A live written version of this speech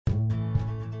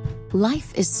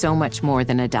Life is so much more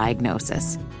than a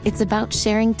diagnosis. It's about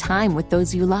sharing time with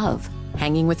those you love,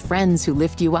 hanging with friends who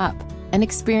lift you up, and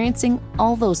experiencing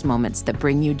all those moments that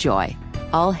bring you joy.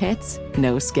 All hits,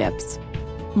 no skips.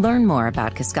 Learn more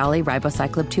about Kisqali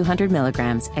Ribociclib 200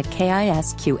 milligrams at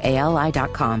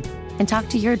KISQALI.com and talk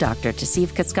to your doctor to see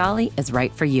if Kisqali is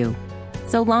right for you.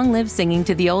 So long live singing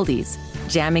to the oldies,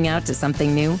 jamming out to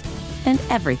something new, and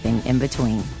everything in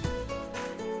between.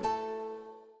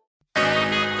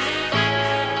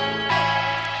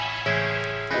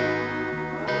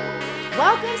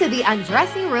 Welcome to the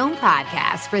Undressing Room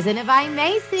podcast, presented by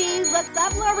Macy's. What's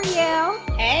up, L'Oreal?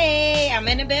 Hey, I'm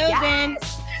in the building.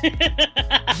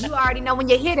 Yes. You already know when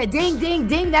you hear the ding, ding,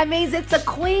 ding, that means it's a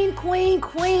queen.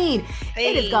 Hey.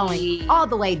 It is going all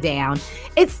the way down.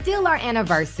 It's still our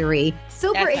anniversary.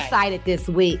 Super excited this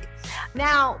week.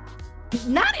 Now,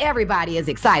 not everybody is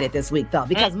excited this week, though,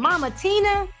 because Mama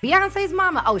Tina, Beyonce's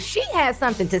mama, she had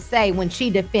something to say when she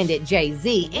defended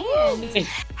Jay-Z. And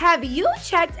have you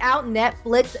checked out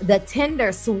Netflix, The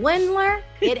Tinder Swindler?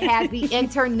 It has the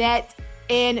internet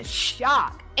in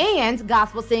shock. And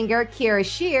gospel singer Kira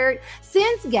Sheard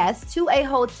sends guests to a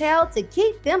hotel to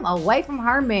keep them away from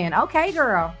her man. Okay,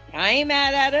 girl. I ain't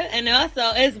mad at her. And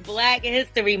also, it's Black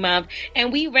History Month,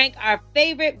 and we rank our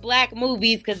favorite Black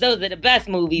movies because those are the best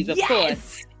movies, of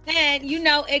course. And, you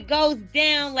know, it goes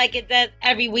down like it does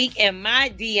every week in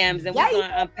my DMs, and we're going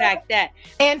to unpack that.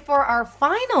 And for our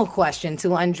final question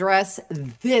to undress,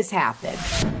 this happened.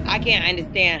 I can't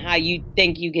understand how you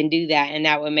think you can do that, and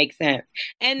that would make sense.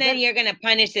 And then you're going to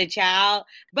punish the child.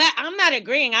 But I'm not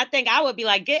agreeing. I think I would be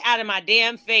like, get out of my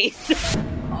damn face.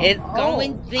 It's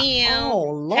going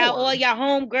down. Tell all your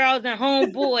homegirls and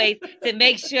homeboys to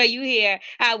make sure you hear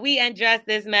how we undress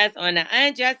this mess on the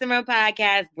Undressing Room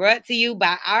podcast, brought to you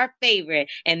by our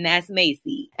favorite, and that's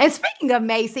Macy's. And speaking of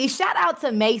Macy's, shout out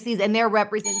to Macy's and their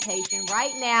representation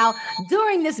right now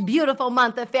during this beautiful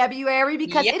month of February,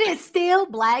 because it is still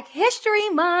Black History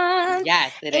Month.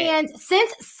 Yes, it is. And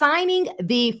since signing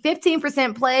the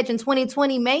 15% pledge in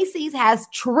 2020, Macy's has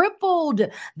tripled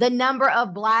the number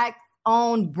of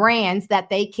Black-owned brands that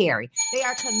they carry. They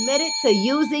are committed to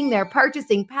using their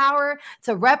purchasing power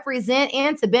to represent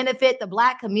and to benefit the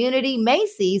Black community.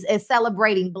 Macy's is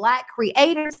celebrating Black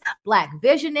creators, Black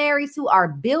visionaries who are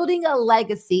building a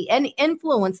legacy and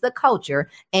influence the culture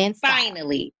and style.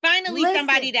 Finally,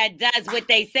 somebody that does what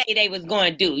they say they was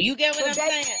going to do. You get what I'm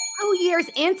saying? 2 years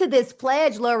into this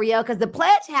pledge, L'Oreal, because the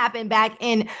pledge happened back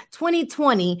in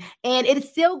 2020 and it's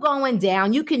still going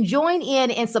down. You can join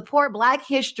in and support Black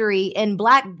history and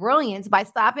Black brilliance by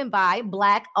stopping by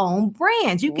Black-owned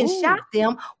brands. You can shop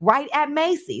them right at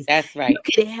Macy's. That's right. You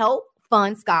can help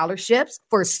fund scholarships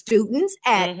for students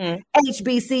at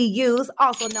HBCUs,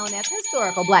 also known as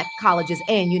historical Black colleges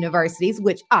and universities,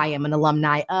 which I am an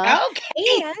alumni of.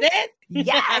 Okay,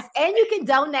 yes, and you can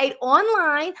donate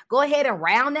online. Go ahead and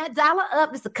round that dollar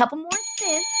up. Just a couple more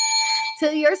cents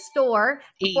to your store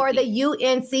for the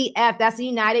UNCF. That's the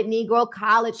United Negro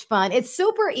College Fund. It's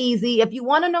super easy. If you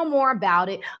want to know more about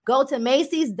it, go to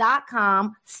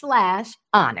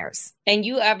Macy's.com/honors. And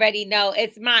you already know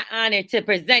it's my honor to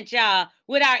present y'all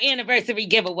with our anniversary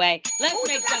giveaway. Let's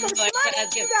make some noise for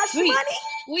us.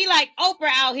 We like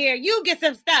Oprah out here. You get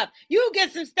some stuff. You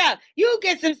get some stuff. You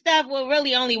get some stuff. Well,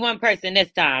 really only one person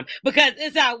this time, because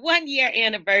it's our 1 year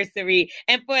anniversary.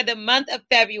 And for the month of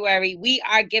February, we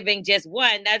are giving just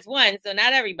one. That's one. So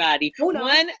not everybody.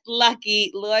 One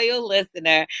lucky loyal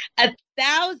listener,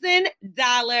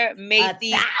 $1,000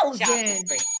 Macy's shopping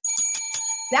spree.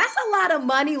 That's a lot of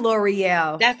money,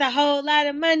 L'Oreal. That's a whole lot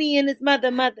of money in this mother.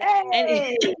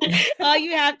 Hey. And all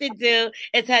you have to do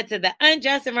is head to the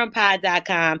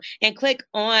undressingroompod.com and click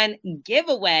on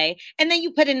giveaway. And then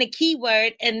you put in the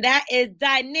keyword, and that is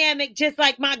dynamic, just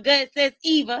like my good sis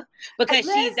Eva, because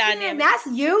she's dynamic. That's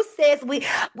you, sis. We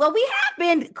have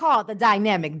been called the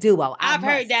dynamic duo. I've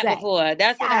heard that before.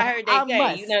 That's what I heard they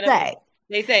say. You know what I mean?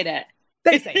 They say that.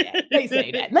 They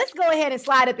say that. Let's go ahead and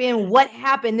slide up in what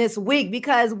happened this week,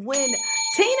 because when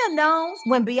Tina knows,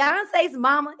 when Beyonce's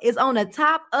mama is on the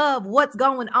top of what's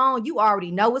going on, you already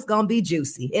know it's going to be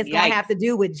juicy. It's going to have to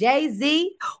do with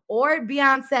Jay-Z or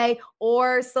Beyonce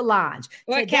or Solange.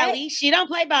 Or Kelly. She don't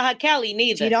play about her Kelly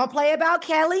neither. She don't play about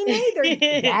Kelly neither.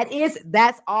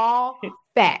 That's all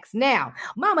facts. Now,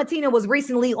 Mama Tina was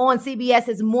recently on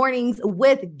CBS's Mornings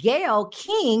with Gayle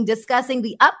King discussing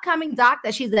the upcoming doc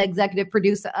that she's the executive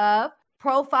producer of,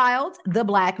 Profiled the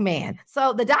Black Man.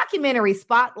 So the documentary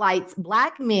spotlights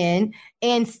Black men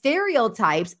and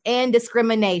stereotypes and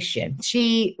discrimination.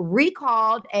 She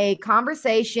recalled a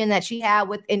conversation that she had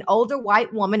with an older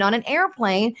white woman on an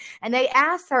airplane, and they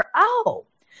asked her,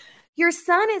 your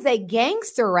son is a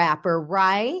gangster rapper,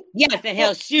 right? Yes, and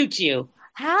he'll shoot you.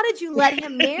 How did you let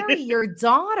him marry your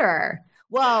daughter?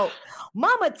 Well,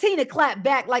 Mama Tina clapped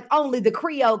back like only the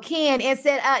Creole can and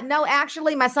said, no,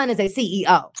 actually, my son is a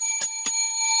CEO.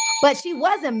 But she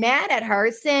wasn't mad at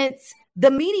her since the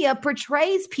media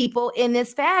portrays people in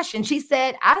this fashion. She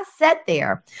said, I sat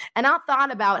there and I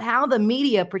thought about how the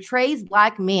media portrays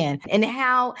Black men and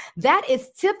how that is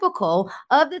typical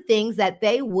of the things that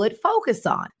they would focus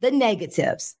on, the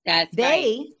negatives. That's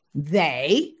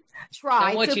They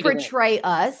try to portray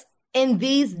us in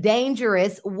these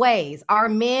dangerous ways. Our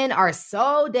men are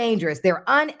so dangerous. They're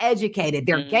uneducated.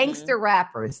 They're gangster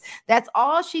rappers. That's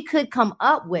all she could come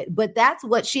up with. But that's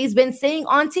what she's been seeing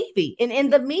on TV and in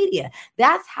the media.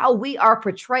 That's how we are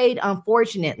portrayed,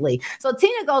 unfortunately. So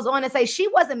Tina goes on to say she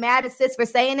wasn't mad at sis for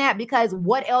saying that because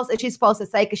what else is she supposed to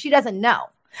say? Because she doesn't know.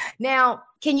 Now,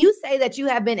 can you say that you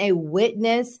have been a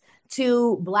witness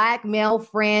to Black male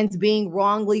friends being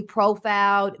wrongly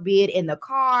profiled, be it in the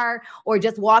car or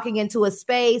just walking into a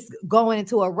space, going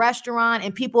into a restaurant,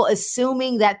 and people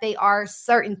assuming that they are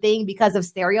certain thing because of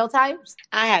stereotypes?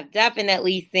 I have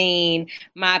definitely seen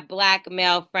my Black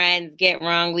male friends get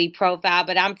wrongly profiled,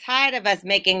 but I'm tired of us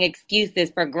making excuses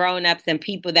for grown-ups and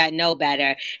people that know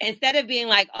better. Instead of being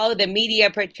like, oh, the media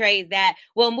portrays that.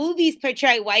 Well, movies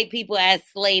portray white people as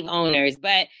slave owners,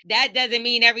 but that doesn't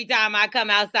mean every time I come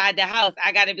outside the house,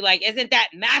 I got to be like, isn't that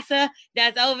massa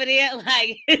that's over there?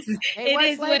 Like, it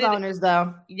is slave owners,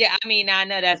 though. Yeah, I mean, I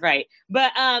know that's right.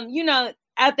 But,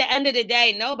 at the end of the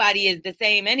day, nobody is the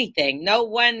same anything. No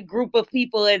one group of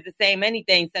people is the same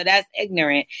anything. So that's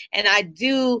ignorant. And I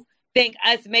do think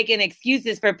us making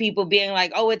excuses for people being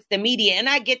like, oh, it's the media. And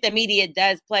I get the media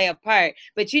does play a part,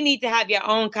 but you need to have your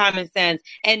own common sense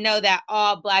and know that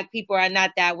all Black people are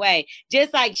not that way.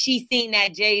 Just like she's seen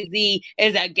that Jay-Z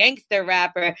is a gangster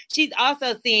rapper, she's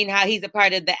also seen how he's a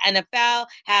part of the NFL,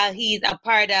 how he's a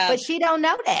part of... But she don't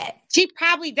know that. She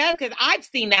probably does because I've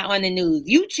seen that on the news.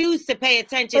 You choose to pay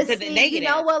attention to the negative. You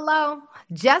know what, Lo?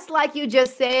 Just like you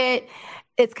just said,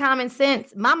 it's common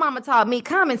sense. My mama taught me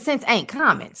common sense ain't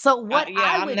common. So what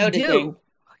I would do,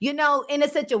 in a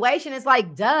situation, it's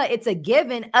like, duh, it's a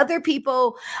given. Other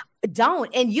people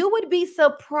don't. And you would be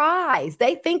surprised.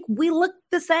 They think we look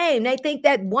the same. They think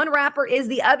that one rapper is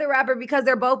the other rapper because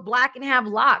they're both Black and have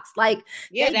locks. Like,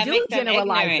 they do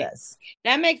generalize us.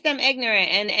 That makes them ignorant.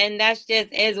 And that's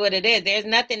just is what it is. There's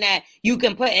nothing that you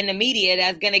can put in the media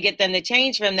that's going to get them to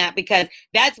change from that because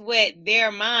that's what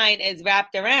their mind is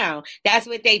wrapped around. That's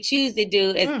what they choose to do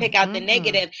is pick out the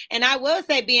negative. And I will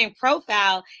say being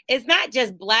profiled, it's not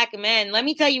just Black men. Let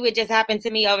me tell you what just happened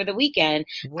to me over the weekend.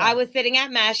 What? I was sitting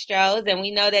at Mastro's, and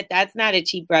we know that that's not a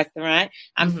cheap restaurant.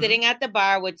 I'm sitting at the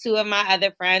bar with two of my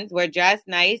other friends. We're dressed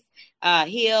nice,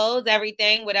 heels,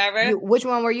 everything, whatever. Which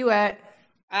one were you at?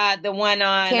 The one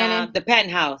on the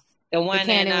Penthouse. The one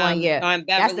Cannon one, yeah. On Beverly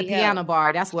That's the Hills. piano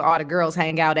bar. That's where all the girls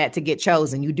hang out at to get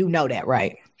chosen. You do know that,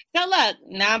 right? So look,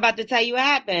 now I'm about to tell you what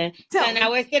happened.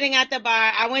 Now we're sitting at the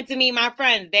bar. I went to meet my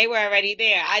friends. They were already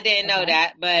there. I didn't know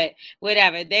that, but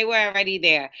whatever. They were already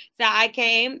there. So I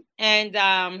came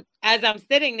and as I'm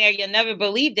sitting there, you'll never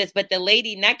believe this, but the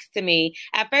lady next to me,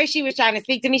 at first she was trying to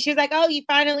speak to me. She was like, oh, you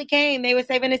finally came. They were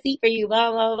saving a seat for you,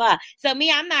 blah, blah, blah. So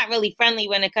me, I'm not really friendly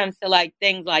when it comes to like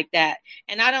things like that.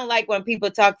 And I don't like when people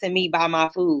talk to me about my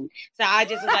food. So I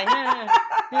just was like,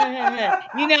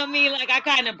 you know me, like I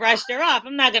kind of brushed her off.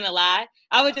 I'm not going to lie.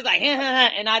 I was just like,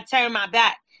 and I turned my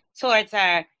back towards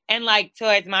her and like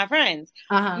towards my friends.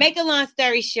 Make a long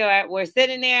story short, we're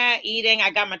sitting there eating.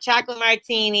 I got my chocolate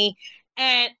martini.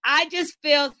 And I just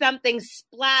feel something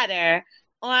splatter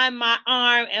on my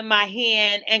arm and my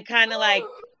hand and kind of like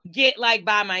get like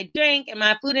by my drink and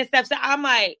my food and stuff. So I'm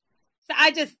like, so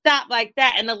I just stopped like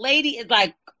that. And the lady is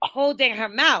like holding her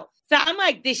mouth. So I'm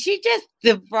like, did she just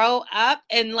throw up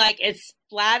and like it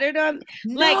splattered on me?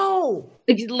 No.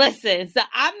 Like, listen, so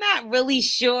I'm not really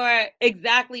sure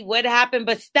exactly what happened,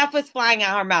 but stuff was flying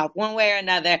out her mouth one way or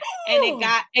another. And it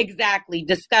got exactly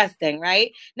disgusting,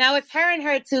 right? Now it's her and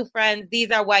her two friends.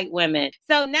 These are white women.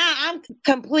 So now I'm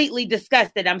completely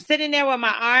disgusted. I'm sitting there with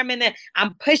my arm and then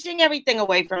I'm pushing everything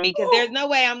away from me because there's no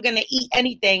way I'm going to eat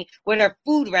anything with her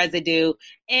food residue.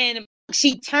 And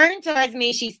she turned towards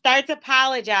me. She starts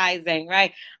apologizing,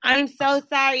 right? I'm so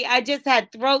sorry. I just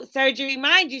had throat surgery.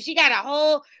 Mind you, she got a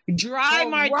whole dry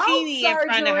martini in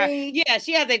front of her. Yeah,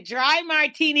 she has a dry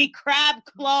martini, crab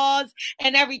claws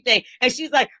and everything. And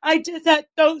she's like, I just had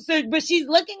throat surgery. But she's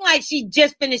looking like she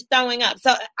just finished throwing up.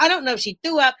 So I don't know if she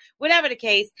threw up, whatever the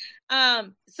case.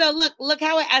 So look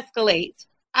how it escalates.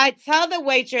 I tell the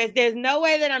waitress, there's no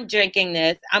way that I'm drinking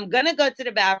this. I'm going to go to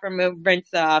the bathroom and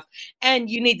rinse off, and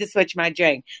you need to switch my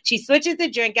drink. She switches the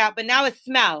drink out, but now it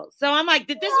smells. So I'm like,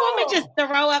 did this woman just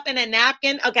throw up in a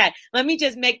napkin? Okay, let me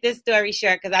just make this story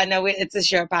short because I know it's a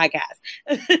short podcast.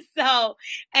 So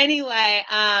anyway,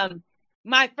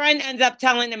 my friend ends up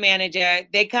telling the manager.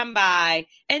 They come by,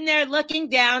 and they're looking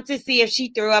down to see if she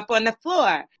threw up on the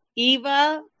floor.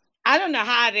 Eva, I don't know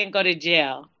how I didn't go to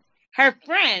jail. Her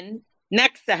friend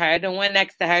next to her, the one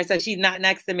next to her, so she's not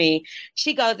next to me,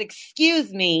 she goes,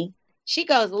 excuse me. She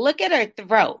goes, look at her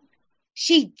throat.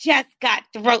 She just got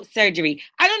throat surgery.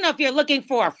 I don't know if you're looking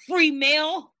for a free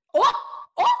meal.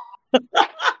 To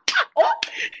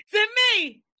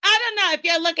me, I don't know if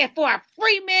you're looking for a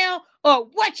free meal or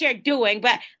what you're doing,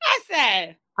 but I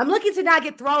said, I'm looking to not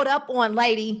get thrown up on,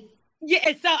 lady.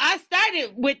 Yeah, so I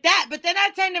started with that, but then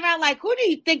I turned around like, who do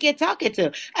you think you're talking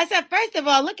to? I said, first of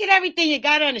all, look at everything you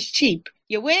got on is cheap.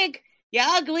 Your wig, you're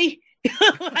ugly.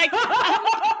 Like,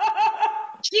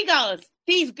 she goes,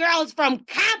 these girls from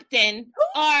Compton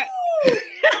are...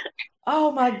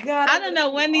 Oh, my God. I don't know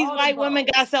when these white women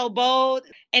got so bold,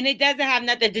 and it doesn't have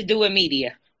nothing to do with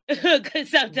media.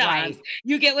 Because sometimes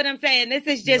you get what I'm saying. This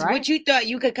is just what you thought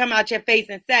you could come out your face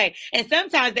and say. And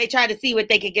sometimes they try to see what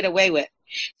they could get away with.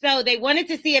 So they wanted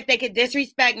to see if they could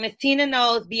disrespect Miss Tina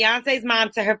Knowles, Beyonce's mom,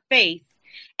 to her face.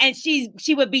 And she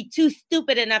would be too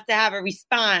stupid enough to have a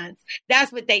response.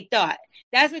 That's what they thought.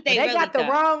 That's what they really got. The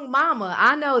wrong mama.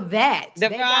 I know that. They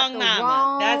got the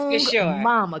mama. That's for sure.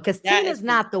 Mama, because Tina's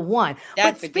not the one.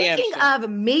 That's but speaking of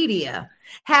media,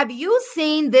 have you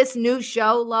seen this new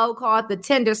show, Lo, called The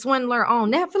Tinder Swindler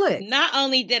on Netflix? Not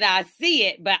only did I see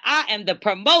it, but I am the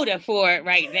promoter for it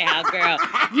right now, girl.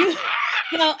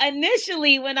 So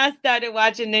initially, when I started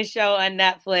watching this show on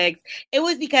Netflix, it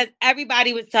was because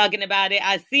everybody was talking about it.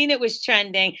 I seen it was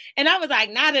trending, and I was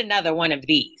like, not another one of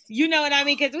these. You know what I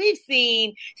mean? Because we've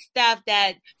seen stuff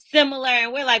that's similar,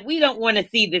 and we're like, we don't want to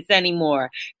see this anymore.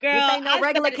 Girl, this ain't no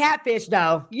regular catfish,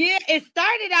 though. Yeah, it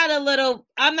started out a little,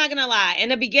 I'm not going to lie. In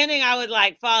the beginning, I was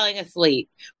like falling asleep.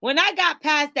 When I got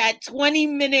past that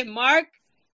 20-minute mark,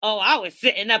 oh, I was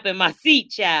sitting up in my seat,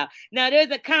 child. Now,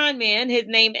 there's a con man. His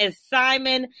name is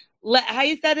Simon. How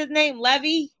you said his name?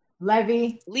 Levy?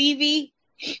 Levy.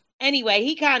 Anyway,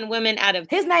 he conned women out of...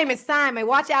 His name is Simon.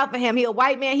 Watch out for him. He a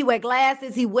white man. He wear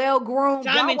glasses. He well-groomed.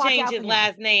 Simon changes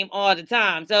last name all the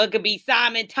time. So it could be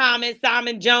Simon Thomas,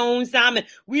 Simon Jones, Simon.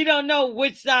 We don't know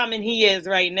which Simon he is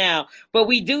right now. But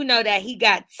we do know that he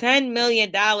got $10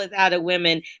 million out of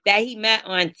women that he met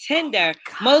on Tinder,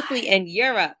 mostly in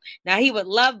Europe. Now, he would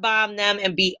love bomb them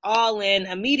and be all in,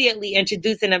 immediately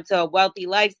introducing them to a wealthy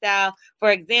lifestyle.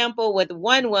 For example, with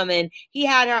one woman, he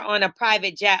had her on a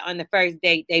private jet on the first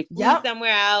date. They flew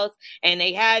somewhere else and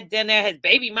they had dinner. His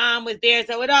baby mom was there.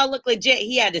 So it all looked legit.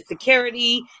 He had the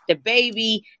security, the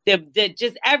baby, the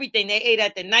just everything. They ate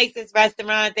at the nicest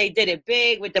restaurants. They did it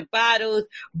big with the bottles,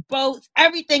 boats,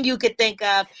 everything you could think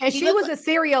of. And she was a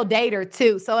serial dater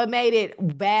too. So it made it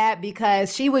bad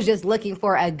because she was just looking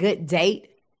for a good date.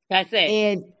 That's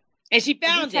it. And she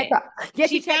found it.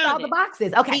 She checked all the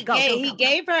boxes. Okay, go. He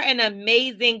gave her an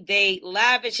amazing date,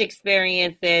 lavish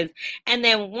experiences. And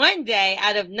then one day,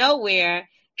 out of nowhere,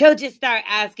 he'll just start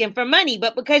asking for money.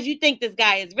 But because you think this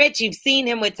guy is rich, you've seen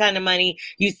him with a ton of money,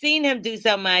 you've seen him do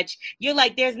so much, you're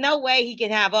like, there's no way he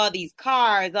can have all these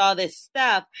cars, all this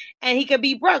stuff, and he could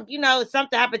be broke. You know,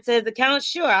 something happened to his account,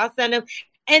 sure, I'll send him.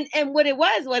 And what it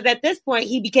was at this point,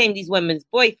 he became these women's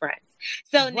boyfriends.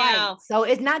 So now, so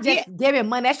it's not just giving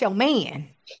money, that's your man.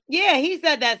 Yeah, he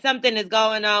said that something is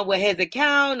going on with his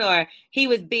account or he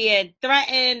was being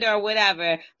threatened or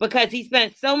whatever because he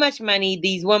spent so much money.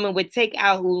 These women would take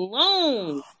out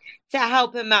loans to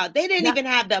help him out. They didn't even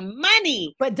have the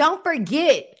money. But don't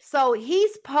forget, so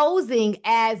he's posing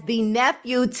as the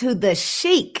nephew to the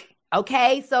sheik.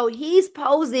 Okay, so he's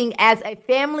posing as a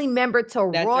family member to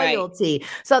royalty. Right.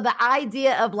 So the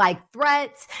idea of like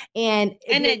threats and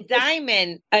a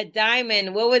diamond.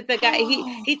 What was the guy?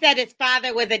 He said his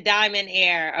father was a diamond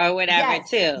heir or whatever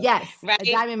too. Yes, right?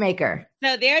 A diamond maker.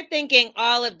 So they're thinking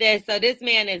all of this. So this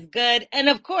man is good. And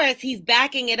of course, he's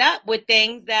backing it up with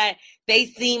things that they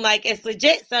seem like it's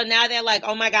legit. So now they're like,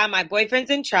 oh my God, my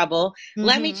boyfriend's in trouble. Mm-hmm.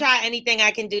 Let me try anything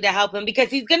I can do to help him because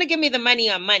he's going to give me the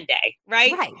money on Monday.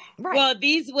 Right. Well,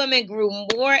 these women grew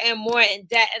more and more in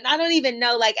debt. And I don't even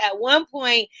know, like at one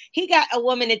point, he got a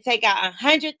woman to take out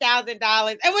 $100,000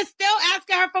 and was still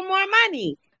asking her for more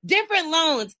money. Different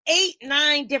loans, 8,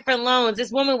 9 different loans.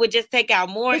 This woman would just take out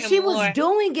more and more. But she was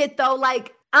doing it though,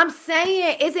 like I'm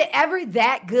saying, is it ever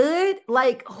that good?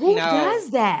 Like, who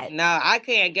does that? No, I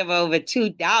can't give over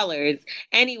 $2.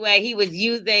 Anyway, he was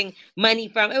using money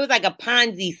from, it was like a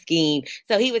Ponzi scheme.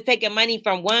 So he was taking money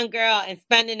from one girl and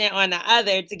spending it on the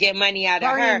other to get money out of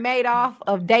her. Bernie Madoff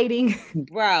of dating.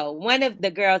 Bro, one of the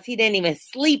girls he didn't even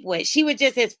sleep with. She was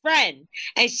just his friend.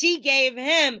 And she gave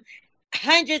him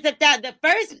hundreds of thousands. The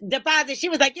first deposit, she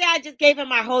was like, yeah, I just gave him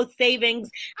my whole savings.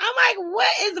 I'm like,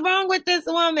 what is wrong with this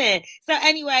woman? So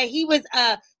anyway, he was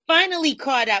finally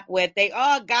caught up with. They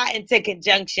all got into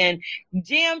conjunction,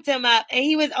 jammed him up, and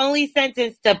he was only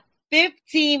sentenced to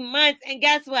 15 months. And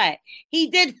guess what? He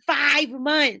did 5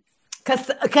 months.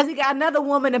 Because he got another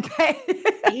woman to pay.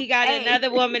 He got another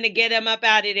woman to get him up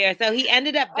out of there. So he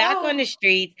ended up back on the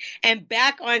streets and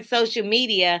back on social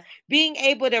media, being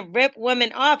able to rip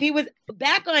women off. He was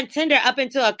back on Tinder up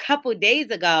until a couple days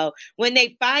ago when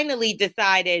they finally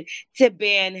decided to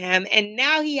ban him. And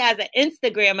now he has an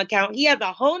Instagram account. He has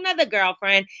a whole nother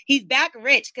girlfriend. He's back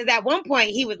rich because at one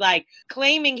point he was like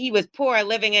claiming he was poor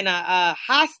living in a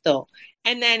hostel.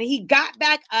 And then he got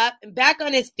back up and back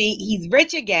on his feet. He's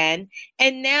rich again.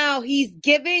 And now he's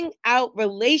giving out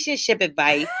relationship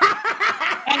advice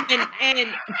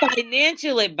and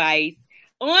financial advice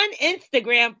on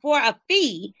Instagram for a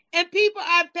fee. And people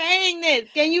are paying this.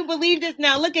 Can you believe this?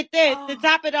 Now, look at this. To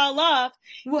top it all off,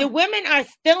 the women are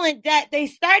still in debt. They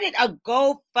started a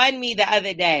GoFundMe the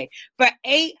other day for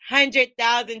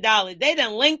 $800,000. They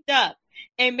done linked up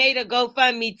and made a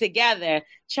GoFundMe together,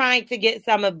 trying to get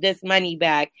some of this money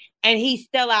back. And he's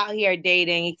still out here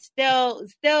dating. He's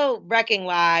still wrecking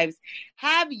lives.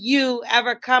 Have you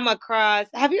ever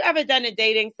done a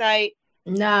dating site?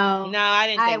 No, I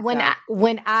didn't think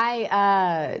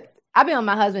so. I've been with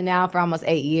my husband now for almost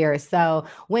 8 years. So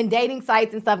when dating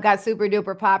sites and stuff got super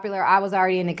duper popular, I was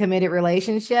already in a committed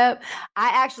relationship. I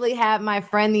actually had my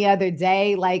friend the other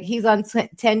day, like he's on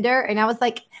Tinder, and I was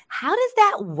like, how does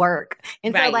that work?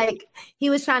 And so like he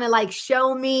was trying to like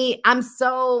show me, I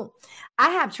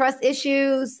have trust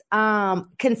issues.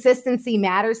 Consistency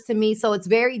matters to me. So it's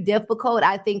very difficult,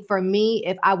 I think, for me,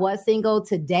 if I was single,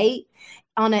 to date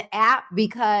on an app,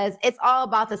 because it's all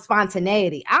about the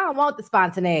spontaneity. I don't want the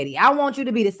spontaneity. I want you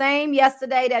to be the same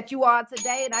yesterday that you are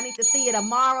today, and I need to see you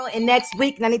tomorrow and next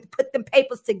week, and I need to put them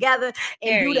papers together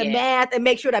and do the math and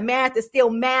make sure the math is still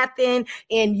mathing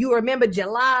and you remember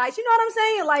July. You know what I'm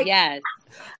saying? Like, yes.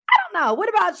 I don't know. What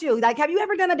about you? Like, have you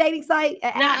ever done a dating site?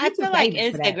 No, I feel like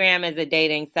Instagram is a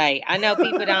dating site. I know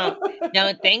people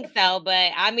don't think so,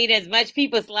 but I mean, as much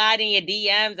people slide in your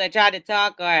DMs or try to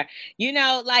talk or,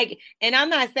 and I'm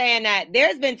not saying that.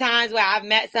 There's been times where I've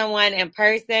met someone in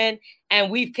person and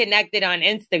we've connected on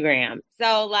Instagram.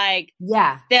 So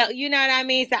still, you know what I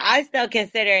mean? So I still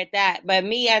consider it that. But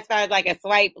me, as far as like a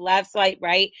swipe left, swipe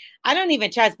right, I don't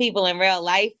even trust people in real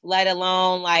life, let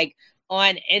alone like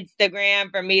on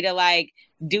Instagram for me to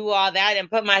do all that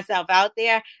and put myself out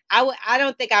there. I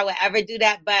don't think I would ever do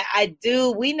that, but I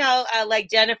do. We know like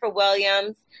Jennifer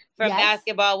Williams from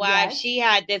Basketball Wives. She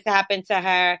had this happen to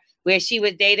her where she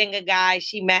was dating a guy.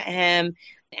 She met him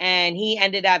and he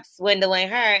ended up swindling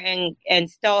her and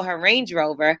stole her Range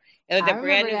Rover. It was a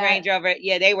brand new Range Rover.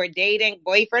 Yeah, they were dating,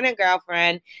 boyfriend and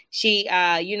girlfriend. She,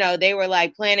 they were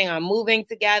like planning on moving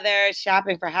together,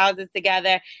 shopping for houses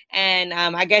together. And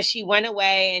I guess she went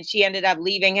away and she ended up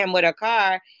leaving him with her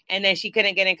car. And then she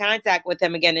couldn't get in contact with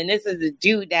him again. And this is the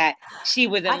dude that she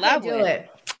was in love with.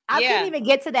 I couldn't even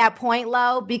get to that point,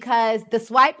 Lo, because the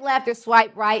swipe left or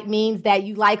swipe right means that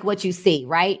you like what you see,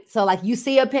 right? So like you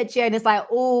see a picture and it's like,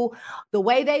 ooh, the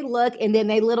way they look and then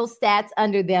they little stats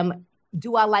under them.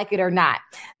 Do I like it or not?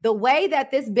 The way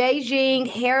that this Beijing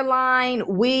hairline,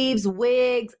 weaves,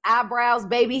 wigs, eyebrows,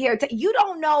 baby hair, you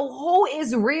don't know who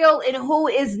is real and who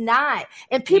is not.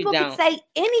 And people can say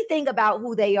anything about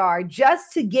who they are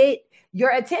just to get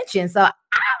your attention. So I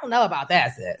don't know about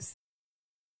that, sis.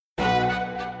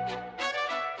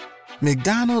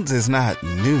 McDonald's is not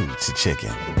new to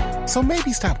chicken. So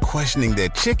maybe stop questioning their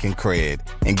chicken cred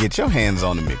and get your hands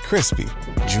on the McCrispy.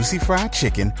 Juicy fried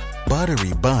chicken,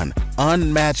 buttery bun,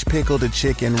 unmatched pickle to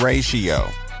chicken ratio.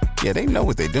 Yeah, they know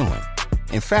what they're doing.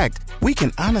 In fact, we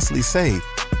can honestly say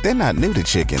they're not new to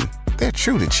chicken. They're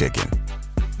true to chicken.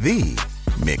 The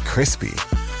McCrispy.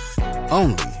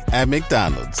 Only at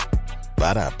McDonald's.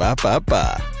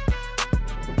 Ba-da-ba-ba-ba.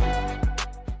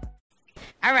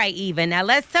 All right, Eva. Now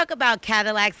let's talk about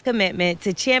Cadillac's commitment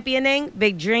to championing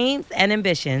big dreams and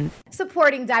ambitions.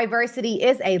 Supporting diversity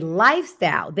is a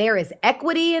lifestyle. There is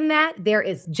equity in that. There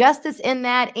is justice in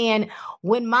that. And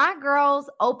when my girls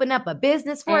open up a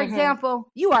business, for example,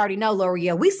 you already know,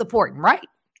 L'Oreal, we supporting, right?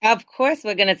 Of course,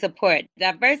 we're going to support.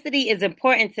 Diversity is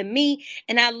important to me,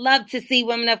 and I love to see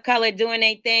women of color doing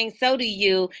their thing. So do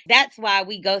you. That's why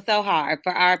we go so hard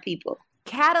for our people.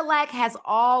 Cadillac has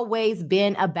always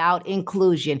been about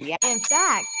inclusion. Yes. In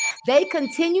fact, they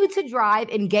continue to drive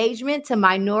engagement to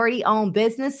minority-owned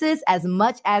businesses as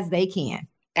much as they can.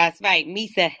 That's right.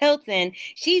 Misa Hilton,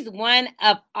 she's one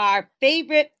of our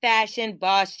favorite fashion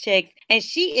boss chicks, and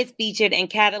she is featured in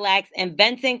Cadillac's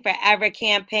Inventing Forever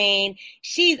campaign.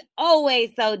 She's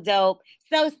always so dope,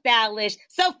 so stylish,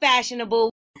 so fashionable.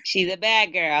 She's a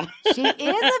bad girl. She is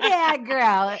a bad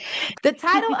girl. The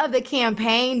title of the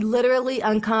campaign literally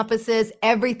encompasses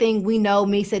everything we know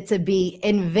Misa to be,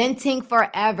 inventing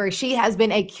forever. She has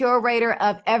been a curator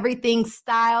of everything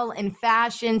style and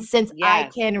fashion since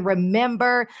I can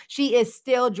remember. She is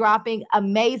still dropping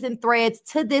amazing threads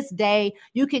to this day.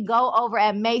 You can go over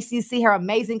at Macy's, see her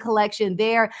amazing collection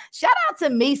there. Shout out to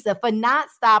Misa for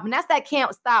not stopping. That's that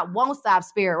can't stop, won't stop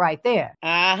spirit right there.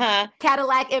 Uh-huh.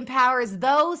 Cadillac empowers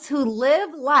those who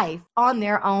live life on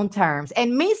their own terms.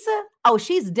 And Misa, oh,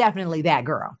 she's definitely that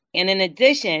girl. And in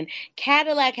addition,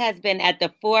 Cadillac has been at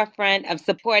the forefront of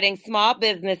supporting small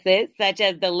businesses such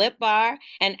as the Lip Bar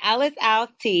and Alice Owl's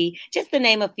Tea, just to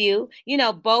name a few,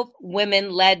 both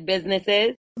women-led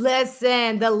businesses.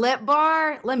 Listen, the Lip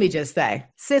Bar, let me just say,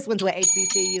 sis went to an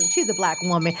HBCU. She's a Black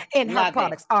woman, and her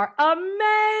products are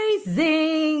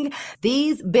amazing.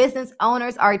 These business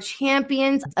owners are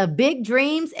champions of big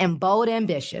dreams and bold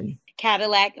ambition.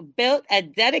 Cadillac built a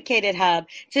dedicated hub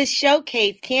to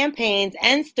showcase campaigns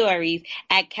and stories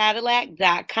at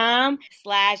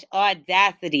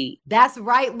Cadillac.com/audacity. That's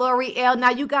right, L'Oreal.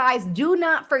 Now, you guys do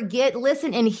not forget,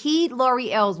 listen and heed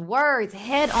L'Oreal's words.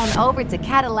 Head on over to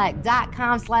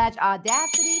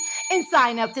Cadillac.com/audacity and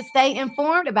sign up to stay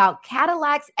informed about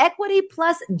Cadillac's equity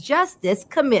plus justice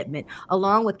commitment,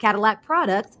 along with Cadillac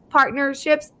products,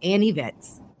 partnerships, and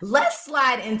events. Let's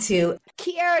slide into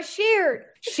Kiara Sheard.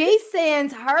 She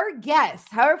sends her guests,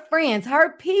 her friends,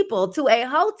 her people to a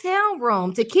hotel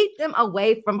room to keep them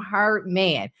away from her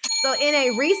man. So in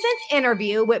a recent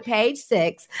interview with Page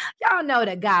Six, y'all know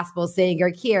the gospel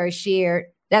singer Kiara Sheard.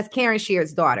 That's Karen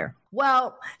Sheard's daughter.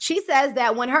 Well, she says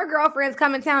that when her girlfriends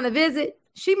come in town to visit,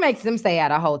 she makes them stay at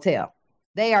a hotel.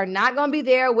 They are not going to be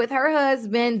there with her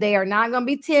husband. They are not going to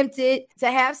be tempted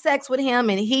to have sex with him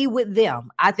and he with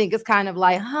them. I think it's kind of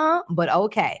like, but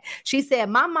okay. She said,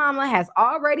 my mama has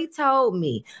already told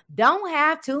me, don't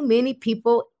have too many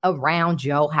people around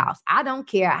your house. I don't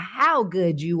care how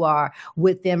good you are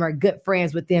with them or good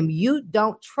friends with them. You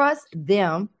don't trust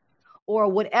them or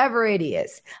whatever it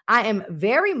is. I am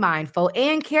very mindful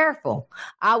and careful.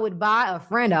 I would buy a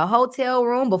friend a hotel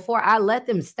room before I let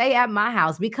them stay at my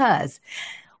house because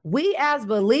we as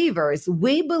believers,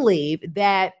 we believe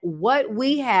that what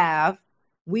we have,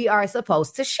 we are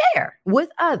supposed to share with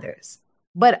others.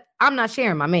 But I'm not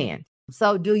sharing my man.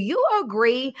 So do you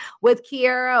agree with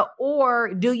Kiara,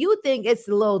 or do you think it's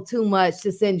a little too much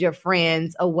to send your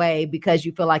friends away because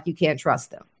you feel like you can't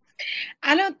trust them?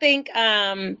 I don't think,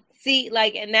 see,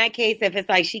 like in that case, if it's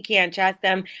like she can't trust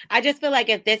them, I just feel like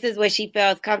if this is what she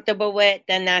feels comfortable with,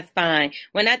 then that's fine.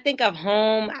 When I think of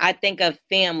home, I think of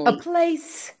family. A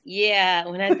place. Yeah,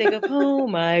 when I think of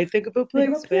home, I think of a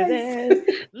place where there's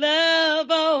love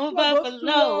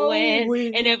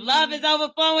overflowing. And if love is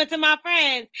overflowing to my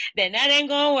friends, then that ain't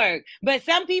gonna work. But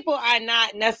some people are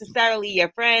not necessarily your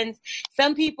friends.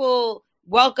 Some people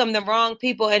welcome the wrong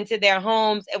people into their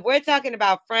homes. If we're talking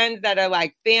about friends that are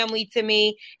like family to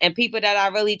me and people that I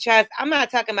really trust, I'm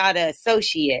not talking about an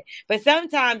associate. But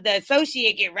sometimes the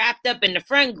associate get wrapped up in the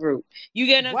friend group. You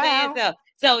get what I'm saying?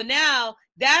 So now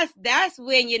that's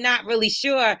when you're not really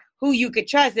sure who you could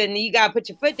trust, and you gotta put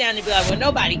your foot down and be like, well,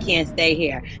 nobody can stay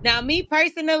here. Now, me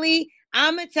personally,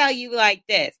 I'm gonna tell you like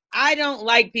this. I don't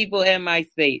like people in my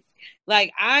space.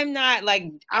 Like, I'm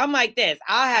like this.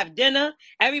 I'll have dinner.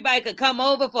 Everybody could come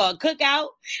over for a cookout,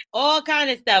 all kind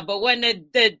of stuff. But when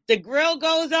the grill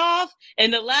goes off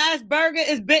and the last burger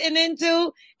is bitten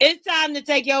into, it's time to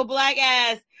take your black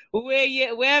ass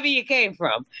wherever you came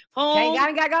from. Home. You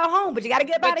gotta go home, but you gotta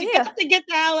get out of here. You got to get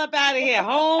the hell up out of here.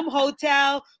 Home,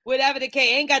 hotel, whatever the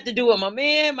case. Ain't got to do with my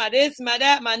man, my this, my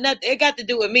that, my nothing. It got to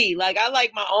do with me. Like, I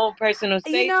like my own personal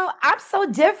space. You know, I'm so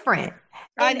different.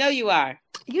 I know you are.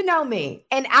 You know me.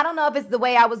 And I don't know if it's the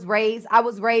way I was raised. I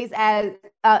was raised as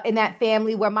in that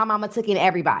family where my mama took in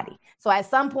everybody. So at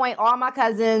some point, all my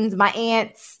cousins, my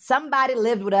aunts, somebody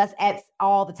lived with us at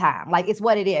all the time. Like, it's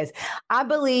what it is. I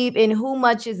believe in who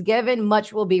much is given,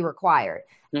 much will be required.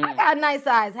 I got a nice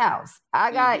size house.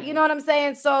 I got, you know what I'm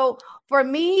saying? So for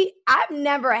me, I've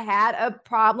never had a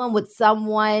problem with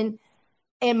someone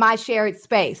in my shared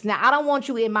space. Now, I don't want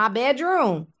you in my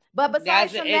bedroom. But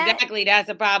besides that's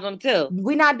a problem too.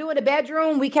 We're not doing the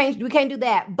bedroom. We can't do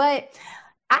that. But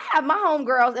I have my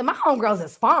homegirls, and my homegirls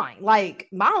is fine. Like,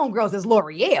 my homegirls is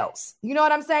L'Oreal's. You know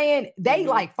what I'm saying? They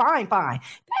like fine.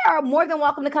 They are more than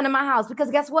welcome to come to my house,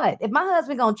 because guess what? If my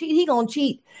husband gonna cheat, he gonna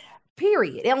cheat.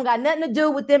 Period. It don't got nothing to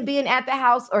do with them being at the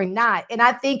house or not. And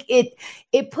I think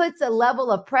it puts a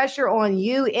level of pressure on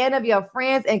you and of your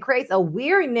friends, and creates a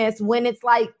weirdness when it's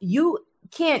like you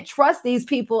can't trust these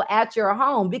people at your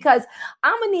home, because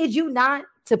I'm gonna need you not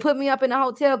to put me up in a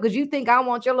hotel because you think I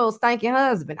want your little stinking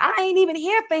husband. I ain't even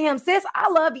here for him, sis. I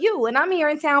love you, and I'm here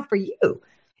in town for you.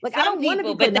 Like, some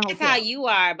people, but that's how you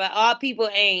are. But all people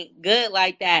ain't good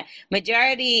like that.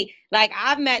 Majority, like,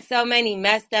 I've met so many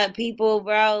messed up people,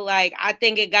 bro. Like, I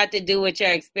think it got to do with your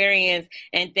experience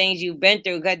and things you've been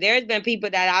through. Because there's been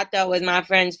people that I thought was my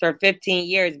friends for 15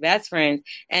 years, best friends,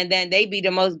 and then they be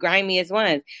the most grimiest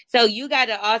ones. So you got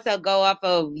to also go off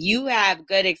of, you have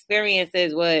good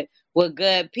experiences with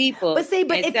good people. But see,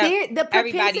 but if they're the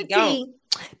everybody don't.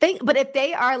 But if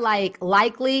they are like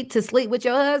likely to sleep with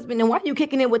your husband, then why are you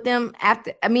kicking it with them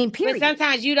after? I mean, period. But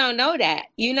sometimes you don't know that.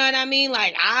 You know what I mean?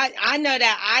 Like, I know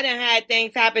that I done had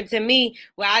things happen to me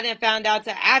where I done found out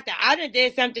till after. I done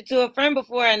did something to a friend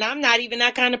before, and I'm not even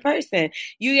that kind of person.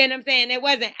 You get what I'm saying? It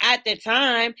wasn't at the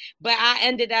time, but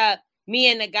me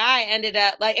and the guy ended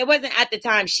up, like, it wasn't at the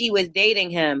time she was dating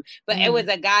him, but it was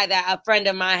a guy that a friend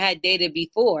of mine had dated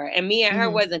before, and me and her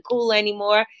wasn't cool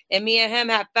anymore, and me and him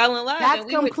had fell in love. That's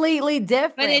completely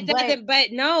different.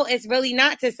 But no, it's really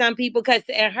not to some people, because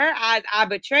in her eyes, I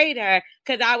betrayed her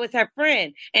because I was her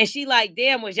friend, and she like,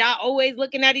 damn, was y'all always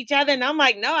looking at each other? And I'm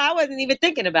like, no, I wasn't even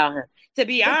thinking about him, to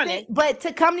be honest. But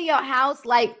to come to your house,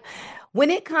 like, when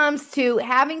it comes to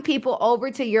having people over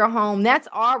to your home, that's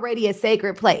already a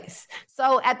sacred place.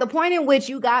 So at the point in which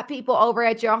you got people over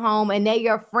at your home and they're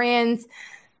your friends,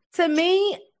 to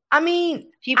me, I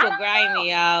mean, people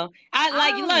grimy, y'all.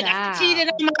 I cheated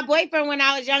on my boyfriend when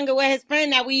I was younger with his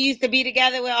friend that we used to be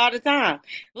together with all the time.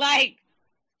 Like,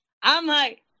 I'm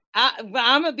like, I'm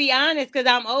gonna be honest, because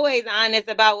I'm always honest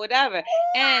about whatever.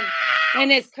 And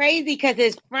it's crazy because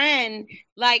his friend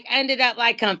like ended up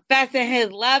like confessing his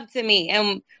love to me.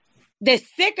 And the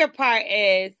sicker part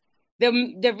is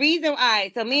the reason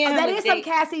why. So me and him that is some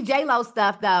Cassie J-Lo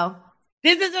stuff though.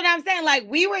 This is what I'm saying. Like,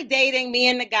 we were dating, me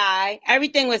and the guy.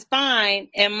 Everything was fine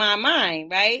in my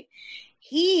mind, right?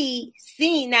 He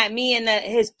seen that me and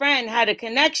his friend had a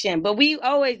connection, but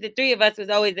the three of us was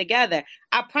always together.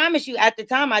 I promise you, at the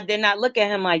time, I did not look at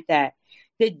him like that.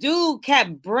 The dude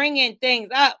kept bringing things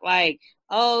up like,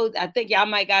 oh, I think y'all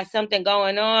might got something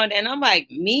going on. And I'm like,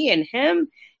 me and him?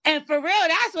 And for real,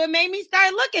 that's what made me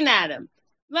start looking at him.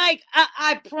 Like,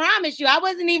 I promise you, I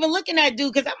wasn't even looking at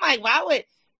dude, because I'm like, why would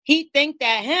he think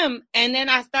that him? And then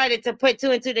I started to put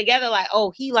two and two together like,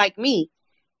 oh, he like me.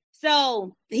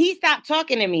 So he stopped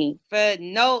talking to me for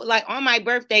on my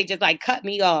birthday, just like cut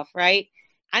me off, right?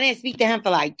 I didn't speak to him for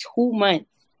like 2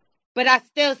 months, but I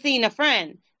still seen a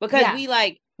friend because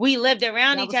we lived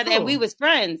around each other, and we was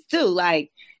friends too.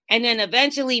 Like, and then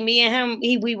eventually me and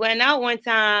him, we went out one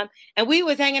time and we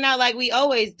was hanging out like we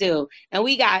always do. And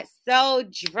we got so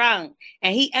drunk,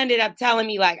 and he ended up telling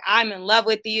me like, I'm in love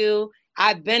with you.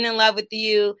 I've been in love with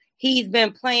you. He's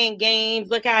been playing games.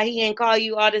 Look how he didn't call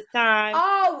you all this time.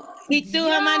 Oh, he threw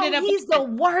him under the bus. He's the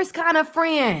worst kind of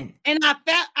friend. And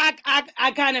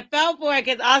I kind of fell for it,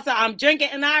 because also I'm drinking,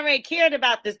 and I already cared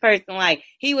about this person. Like,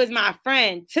 he was my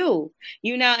friend too,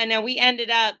 you know. And then we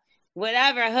ended up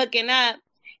hooking up,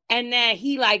 and then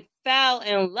he like fell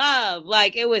in love.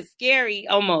 Like, it was scary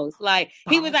almost. Like,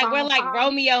 he was like, we're like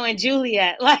Romeo and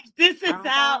Juliet. Like, this is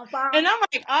how. And I'm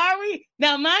like, are we?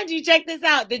 Now, mind you, check this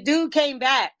out. The dude came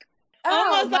back.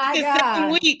 Almost like the second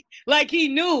week. Like, he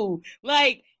knew.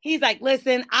 Like, he's like,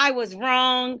 listen, I was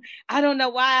wrong. I don't know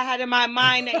why I had in my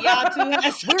mind that y'all two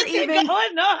had something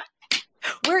going on.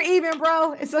 We're even,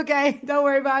 bro. It's okay. Don't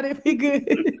worry about it. Be good.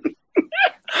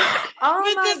 Oh,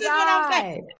 my God. Is what I'm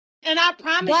saying. And I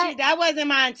promise you, that wasn't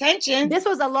my intention. This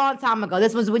was a long time ago.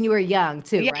 This was when you were young,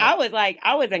 too, yeah, right?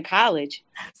 I was in college.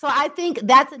 So I think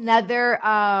that's another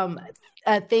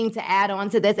thing to add on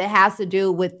to this. It has to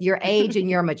do with your age and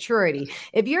your maturity.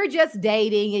 If you're just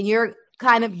dating and you're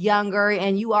kind of younger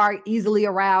and you are easily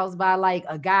aroused by like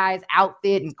a guy's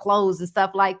outfit and clothes and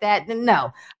stuff like that, then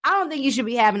no, I don't think you should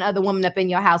be having other women up in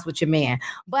your house with your man.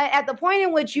 But at the point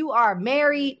in which you are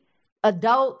married,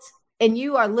 adult, and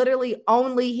you are literally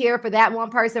only here for that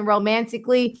one person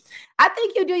romantically, I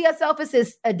think you do yourself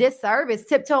a disservice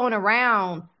tiptoeing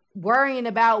around worrying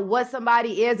about what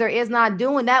somebody is or is not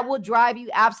doing, that will drive you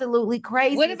absolutely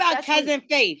crazy. What about Cousin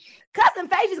Faith? Cousin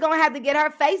Faith is going to have to get her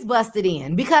face busted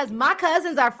in, because my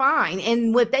cousins are fine.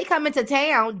 And if they come into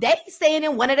town, they staying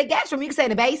in one of the guest rooms. You can stay in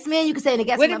the basement. You can stay in the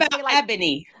guest room. What about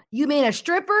Ebony? You mean a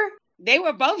stripper? They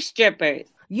were both strippers.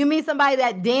 You mean somebody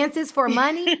that dances for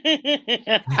money?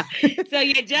 So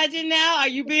you're judging now? Are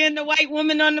you being the white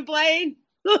woman on the plane?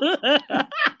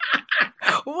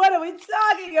 What are we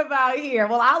talking about here?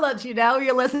 Well, I'll let you know.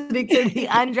 You're listening to the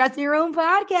Undressing Room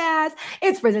podcast.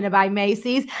 It's presented by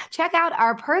Macy's. Check out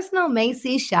our personal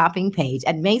Macy's shopping page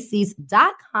at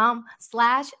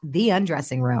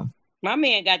Macys.com/theundressing-room. My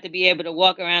man got to be able to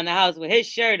walk around the house with his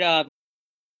shirt off.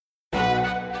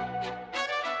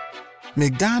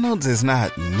 McDonald's is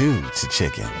not new to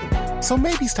chicken. So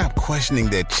maybe stop questioning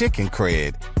their chicken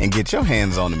cred and get your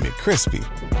hands on the McCrispy.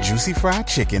 Juicy fried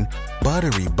chicken,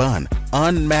 buttery bun,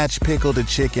 unmatched pickle to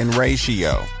chicken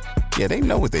ratio. Yeah, they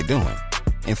know what they're doing.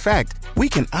 In fact, we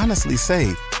can honestly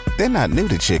say they're not new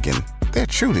to chicken. They're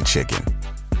true to chicken.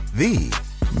 The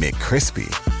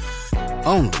McCrispy.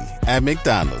 Only at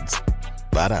McDonald's.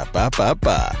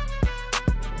 Ba-da-ba-ba-ba.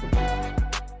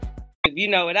 If you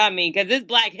know what I mean, because it's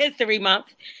Black History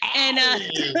Month. And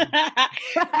we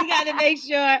got to make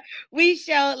sure we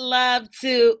show love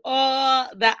to all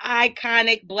the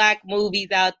iconic Black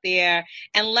movies out there.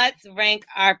 And let's rank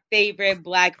our favorite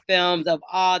Black films of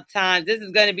all time. This is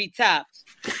going to be tough.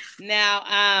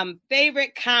 Now,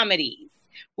 favorite comedies.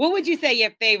 What would you say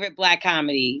your favorite Black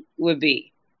comedy would be?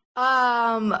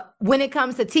 When it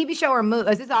comes to TV show or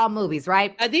movies, this is all movies,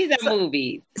 right? These are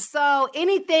movies. So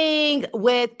anything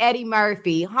with Eddie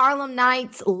Murphy, Harlem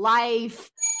Nights,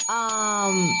 Life,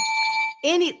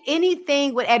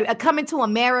 anything with Eddie, Coming to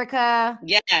America.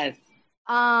 Yes.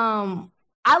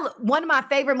 One of my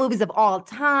favorite movies of all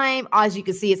time, as you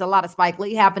can see, it's a lot of Spike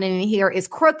Lee happening in here, is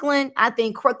Crooklyn. I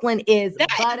think Crooklyn is not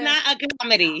a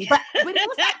comedy. But it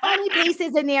was some funny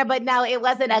pieces in there, but no, it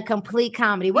wasn't a complete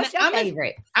comedy. What's your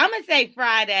favorite? I'm going to say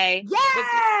Friday.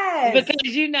 Yes!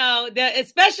 Because, you know,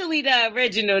 especially the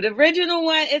original. The original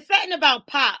one, it's something about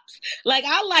Pops. Like,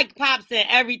 I like Pops in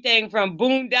everything from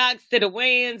Boondocks to the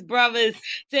Wayans brothers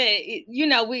to, you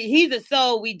know, he's a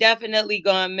soul we definitely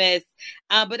going to miss.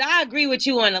 But I agree with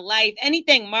you on the Life.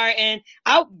 Anything Martin,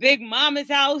 Big Mama's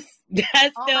House.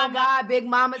 That's my God, Big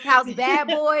Mama's House, Bad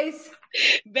Boys.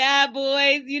 Bad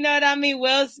Boys, you know what I mean?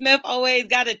 Will Smith always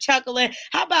got a chuckle in.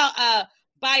 How about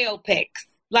biopics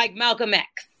like Malcolm X?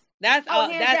 That's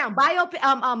hands down. Biopic,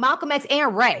 Malcolm X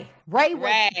and Ray. Ray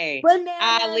was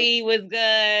bananas. Ali was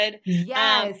good.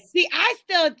 Yes. I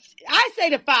say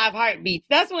the Five Heartbeats.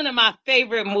 That's one of my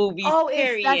favorite movies.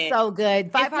 Period. That's so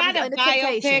good. Five Heartbeats and the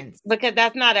Temptations. Because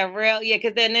that's not a real,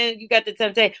 because then you got the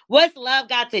Temptation. What's Love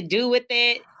got to do with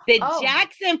it? The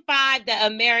Jackson 5, The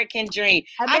American Dream.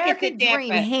 I can sit there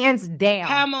Dream, hands down.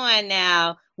 Come on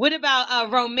now. What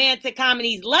about romantic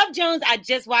comedies? Love Jones, I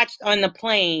just watched on the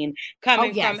plane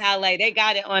coming from LA. They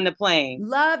got it on the plane.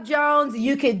 Love Jones,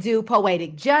 you could do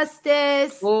Poetic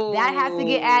Justice. Ooh. That has to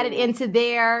get added into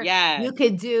there. Yeah. You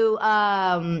could do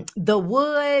The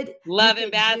Wood. Love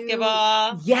and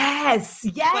Basketball. Yes.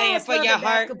 Playing for your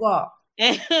heart. Basketball.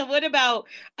 What about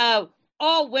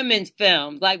all women's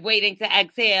films like Waiting to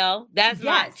Exhale? That's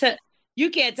you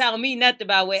can't tell me nothing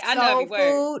about Wait. I know every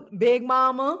word. Food, Big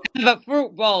Mama. The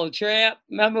Fruit Bowl, Tramp.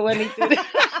 Remember when he did it?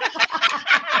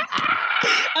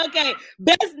 Okay,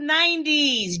 best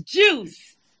 90s.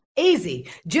 Juice. Easy.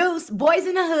 Juice, Boys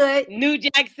in the Hood. New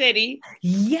Jack City.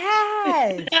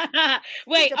 Yes.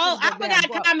 Wait, I forgot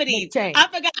comedies. I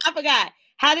forgot.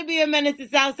 How to Be a Menace to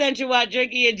South Central while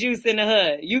drinking your juice in the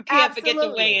hood. You can't forget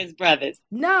the Wayans brothers.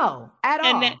 No, at all.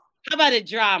 And then, how about a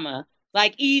drama?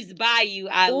 Like Eve's Bayou,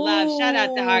 I love. Shout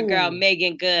out to our girl,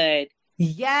 Megan Good.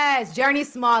 Yes, Journey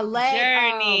Smollett.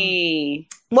 Journey.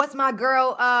 What's my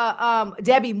girl?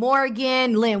 Debbie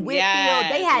Morgan, Lynn Whitfield.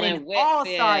 Yes, they had an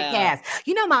all-star cast.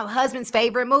 You know my husband's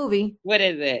favorite movie? What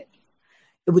is it?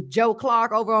 It was Joe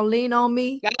Clark over on Lean on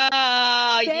Me.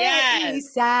 Oh,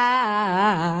 yes.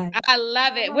 Side. I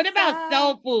love it. What about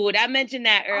Soul Food? I mentioned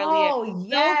that earlier. Oh,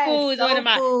 yes. Soul Food is one of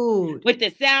my... With the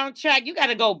soundtrack, you got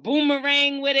to go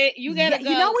boomerang with it. You got to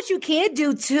go... You know what you can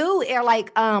do, too? Are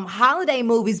like holiday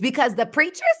movies, because The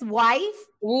Preacher's Wife...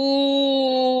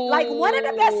 Ooh. Like one of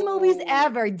the best movies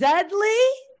ever. Dudley,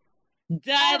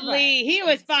 he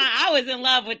was fine. I was in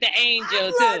love with the angel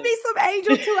too. I love me some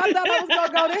angel too. I thought I was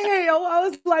gonna go to hell. I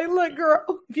was like, look, girl,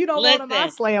 if you don't want them, I'll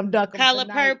slam dunk them Color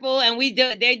tonight. Purple, and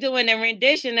they're doing a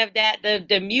rendition of that,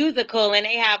 the musical, and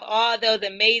they have all those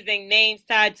amazing names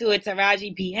tied to it.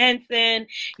 Taraji P. Henson.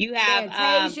 You have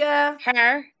Fantasia.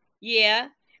 her, yeah.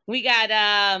 We got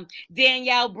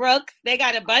Danielle Brooks. They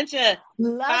got a bunch of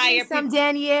fire some people.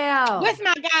 Danielle. What's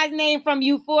my guy's name from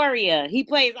Euphoria? He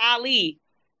plays Ali.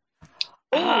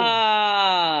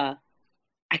 I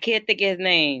can't think of his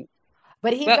name.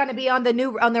 But he's going to be on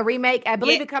the remake. I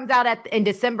believe it comes out in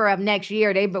December of next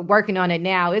year. They've been working on it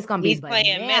now. It's going to be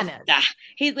playing Mr.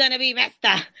 He's going to be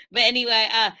Mr. But anyway,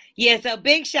 so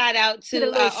big shout out to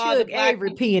all the black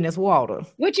Avery peeing his water.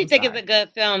 What you think is a good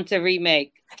film to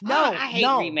remake? I hate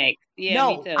remakes. Yeah,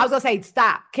 me too. I was gonna say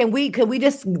stop. Can we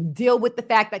just deal with the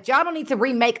fact that y'all don't need to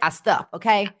remake our stuff,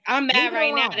 okay? I'm mad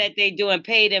right now that they doing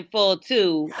Paid in Full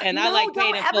 2, and I like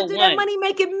Paid in Full 1. Don't ever do that money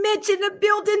making Mitch in the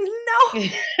building. No.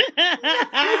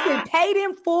 Listen, Paid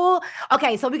in Full.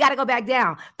 Okay, so we got to go back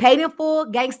down. Paid in Full,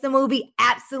 gangster movie,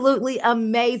 absolutely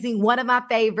amazing. One of my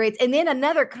favorites. And then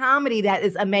another comedy that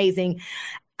is amazing.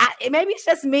 Maybe it's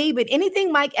just me, but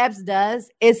anything Mike Epps does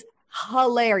is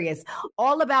hilarious.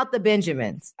 All About the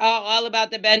Benjamins. Oh, All About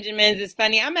the Benjamins is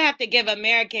funny. I'm gonna have to give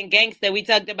American Gangster. We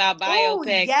talked about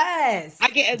biopics. Yes.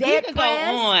 We could go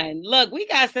on. Look, we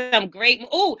got some great.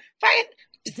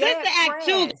 Sister Act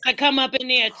 2 gotta come up in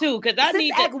there too, because I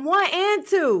need Act 1 and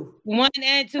 2. 1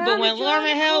 and 2, but when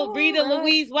Lauryn Hill, Rita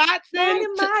Louise Watson,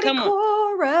 come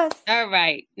on. All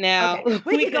right, now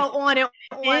we can go on and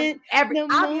on.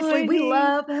 Obviously, we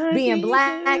love being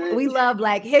Black. We love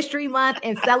Black History Month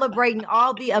and celebrating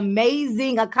all the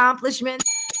amazing accomplishments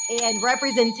and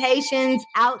representations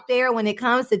out there when it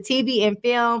comes to TV and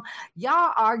film.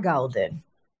 Y'all are golden.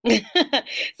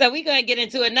 So we're gonna get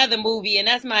into another movie, and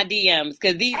that's my DMs,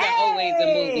 because these are always a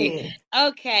movie.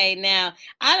 Okay, now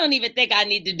I don't even think I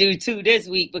need to do 2 this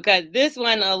week, because this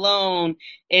one alone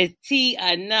is tea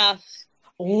enough.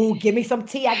 Oh, give me some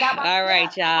tea. I got my all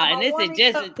right, y'all. And this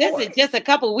is just a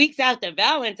couple weeks after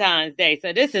Valentine's Day,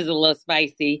 so this is a little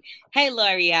spicy. Hey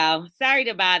L'Oreal, sorry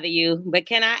to bother you, but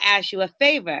can I ask you a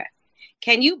favor?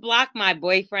 Can you block my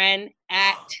boyfriend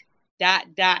at ...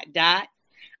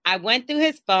 I went through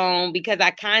his phone because I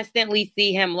constantly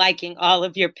see him liking all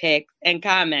of your pics and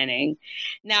commenting.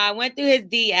 Now, I went through his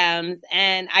DMs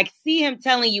and I see him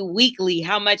telling you weekly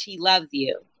how much he loves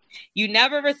you. You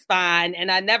never respond,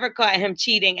 and I never caught him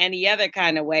cheating any other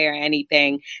kind of way or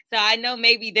anything. So I know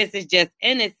maybe this is just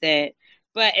innocent,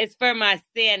 but it's for my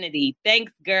sanity.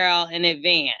 Thanks, girl, in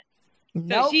advance.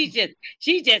 Nope. So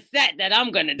she just said that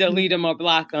I'm going to delete him or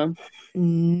block him.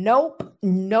 Nope.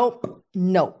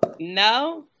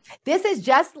 No? This is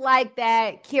just like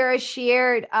that Kira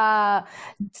shared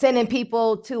sending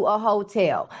people to a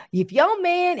hotel. If your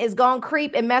man is going to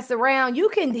creep and mess around, you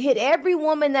can hit every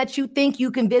woman that you think you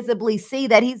can visibly see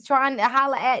that he's trying to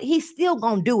holler at. He's still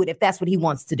going to do it if that's what he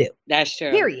wants to do. That's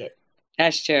true. Period.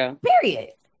 That's true. Period.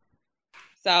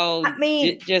 So I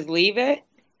mean, just leave it.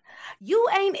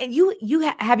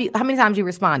 How many times you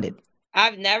responded?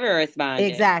 I've never responded.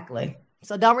 Exactly.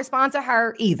 So don't respond to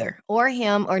her either, or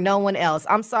him, or no one else.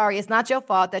 I'm sorry. It's not your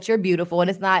fault that you're beautiful,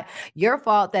 and it's not your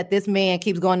fault that this man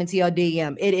keeps going into your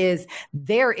DM. It is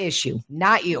their issue,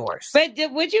 not yours. But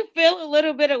would you feel a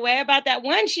little bit away about that?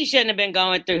 One, she shouldn't have been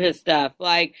going through his stuff.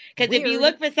 Like, because if you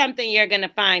look for something, you're going to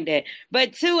find it.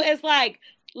 But 2, it's like,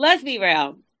 let's be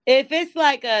real. If it's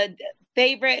like a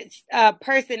favorite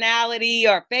personality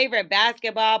or favorite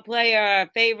basketball player or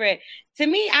favorite, to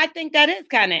me, I think that is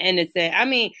kind of innocent. I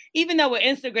mean, even though with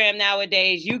Instagram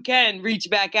nowadays, you can reach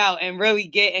back out and really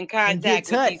get in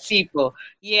contact with these people.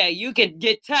 Yeah, you can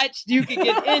get touched, you can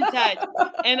get in touch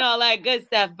and all that good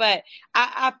stuff. But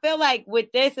I feel like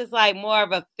with this, it's like more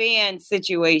of a fan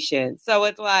situation. So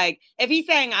it's like, if he's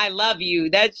saying, I love you,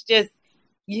 that's just,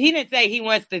 he didn't say he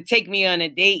wants to take me on a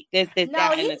date. That, and the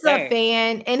third. He's a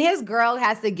fan, and his girl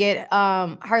has to get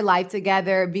her life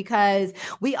together, because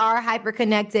we are hyper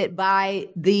connected by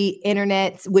the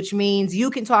internet, which means you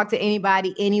can talk to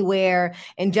anybody anywhere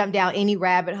and jump down any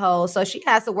rabbit hole. So she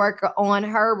has to work on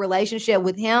her relationship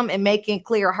with him and making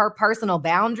clear her personal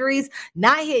boundaries,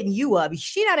 not hitting you up.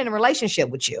 She's not in a relationship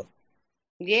with you.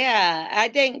 Yeah, I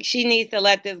think she needs to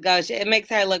let this go. It makes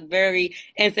her look very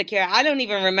insecure. I don't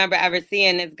even remember ever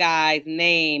seeing this guy's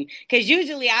name, because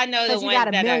usually I know the ones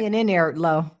that got a million in there,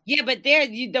 Lo. Yeah, but they're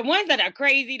the ones that are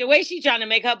crazy. The way she's trying to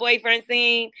make her boyfriend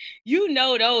seem, you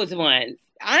know those ones.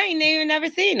 I ain't even never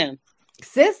seen them.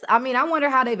 Sis, I mean, I wonder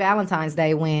how their Valentine's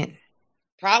Day went.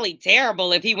 Probably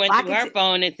terrible if he went through her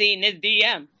phone and seen this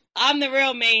DM. I'm the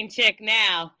real main chick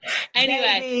now.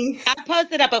 Anyway, baby. I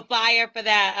posted up a flyer for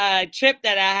that trip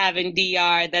that I have in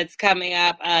DR that's coming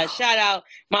up. Shout out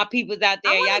my peoples out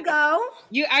there. I want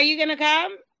to go. Are you gonna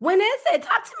come? When is it?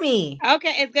 Talk to me.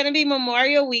 Okay, it's going to be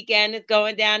Memorial Weekend. It's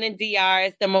going down in DR.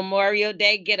 It's the Memorial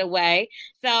Day getaway.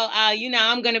 So,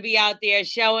 I'm going to be out there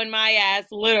showing my ass,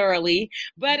 literally.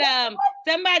 But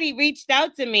somebody reached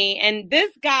out to me, and this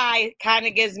guy kind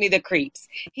of gives me the creeps.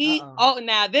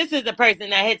 Now this is a person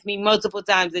that hits me multiple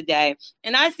times a day,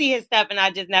 and I see his stuff, and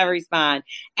I just never respond.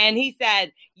 And he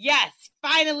said, "Yes,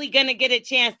 finally going to get a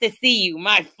chance to see you.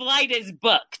 My flight is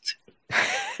booked."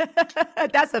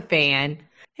 That's a fan.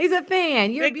 He's a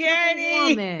fan. You're Security. A beautiful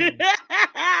woman.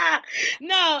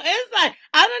 No, it's like,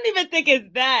 I don't even think it's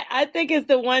that. I think it's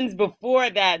the ones before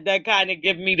that kind of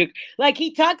give me like,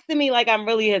 he talks to me like I'm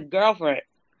really his girlfriend.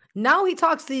 No, he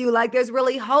talks to you like there's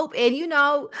really hope. And you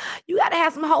got to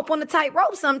have some hope on the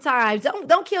tightrope sometimes.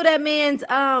 Don't kill that man's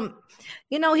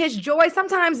his joy.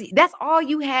 Sometimes that's all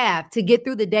you have to get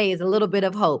through the day is a little bit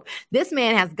of hope. This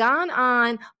man has gone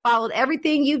on, followed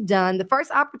everything you've done. The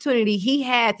first opportunity he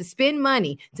had to spend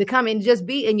money to come and just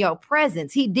be in your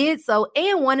presence, he did so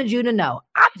and wanted you to know.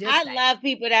 I love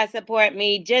people that support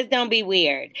me. Just don't be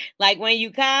weird. Like when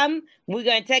you come, we're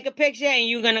going to take a picture and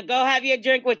you're going to go have your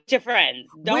drink with your friends.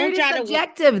 Don't try to.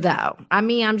 Subjective though. I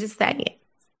mean, I'm just saying.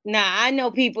 Nah, I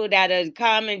know people that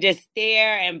come and just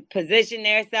stare and position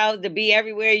themselves to be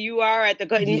everywhere you are at the.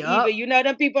 Yep. You know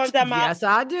them people I'm talking about? Yes,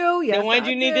 I do. Yes, the ones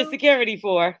you need the security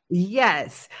for.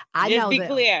 Yes, I know. Just be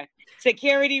clear.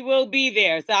 Security will be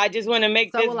there. So I just want to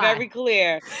make this very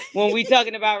clear when we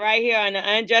talking about right here on the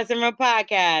Undressing Room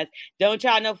podcast. Don't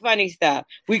try no funny stuff.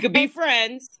 We could be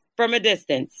friends from a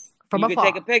distance. You could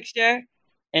take a picture,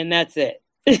 and that's it.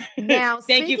 Now,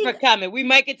 thank you for coming. We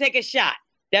might could take a shot.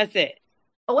 That's it.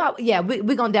 Well, yeah, we're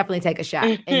going to definitely take a shot.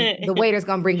 And the waiter's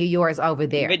going to bring you yours over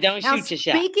there. But don't shoot your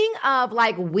shot. Speaking of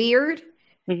like weird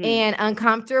and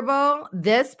uncomfortable,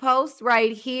 this post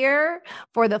right here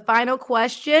for the final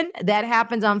question that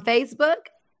happens on Facebook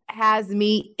has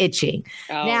me itching.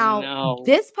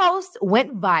 This post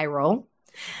went viral.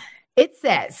 It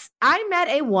says, I met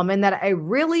a woman that I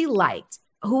really liked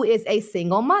who is a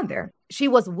single mother. She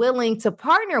was willing to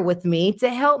partner with me to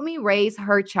help me raise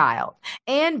her child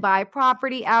and buy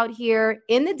property out here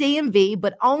in the DMV,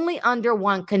 but only under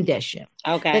one condition.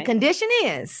 Okay. The condition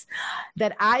is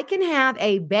that I can have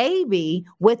a baby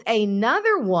with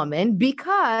another woman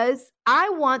because I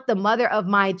want the mother of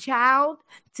my child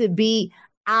to be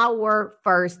our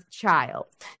first child.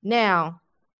 Now,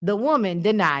 the woman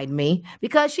denied me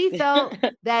because she felt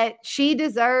that she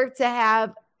deserved to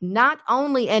have not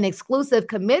only an exclusive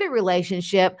committed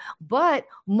relationship, but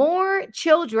more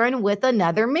children with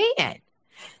another man.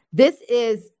 This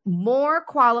is more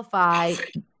qualified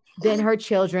than her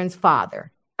children's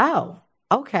father. Oh,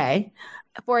 okay.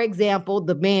 For example,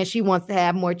 the man she wants to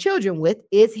have more children with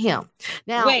is him.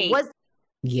 Now,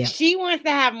 she wants to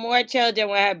have more children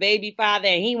with her baby father,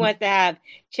 and he wants to have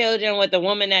children with a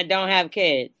woman that don't have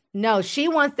kids. No, she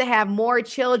wants to have more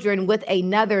children with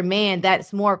another man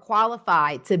that's more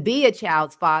qualified to be a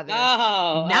child's father,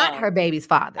 not her baby's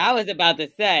father. I was about to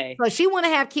say. So she want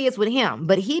to have kids with him,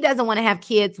 but he doesn't want to have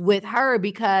kids with her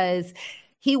because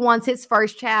he wants his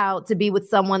first child to be with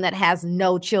someone that has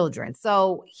no children.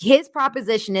 So his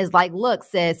proposition is like, look,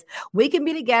 sis, we can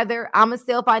be together. I'm going to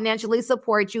still financially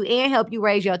support you and help you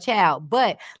raise your child.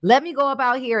 But let me go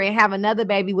about here and have another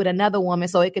baby with another woman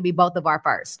so it could be both of our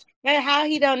first. And how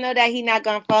he don't know that he not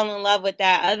going to fall in love with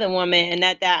that other woman and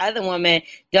that other woman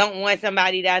don't want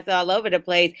somebody that's all over the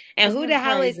place. And who the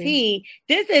hell is he?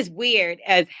 This is weird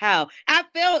as hell. I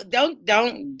feel, don't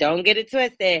get it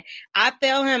twisted. I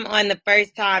feel him on the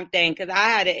first time thing because I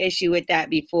had an issue with that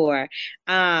before.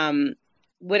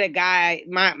 With a guy,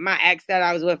 my ex that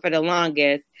I was with for the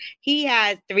longest. He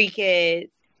has 3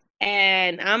 kids.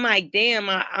 And I'm like, damn,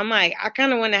 I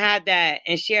kind of want to have that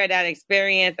and share that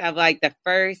experience of like the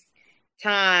first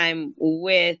time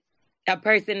with a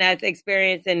person that's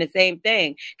experiencing the same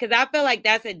thing. Because I feel like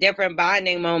that's a different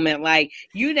bonding moment. Like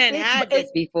you didn't have this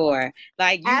before.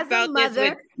 Like you felt this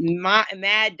with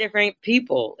mad different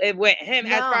people. With him,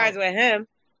 as far as with him.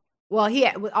 Well,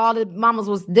 with all the mamas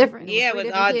was different. It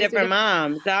was all different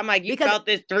moms. So I'm like, you felt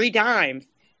this 3 times.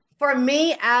 For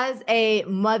me, as a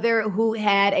mother who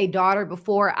had a daughter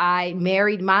before I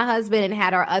married my husband and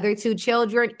had our other 2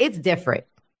 children, it's different.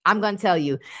 I'm going to tell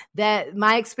you that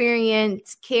my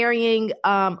experience carrying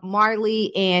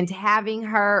Marley and having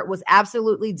her was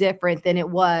absolutely different than it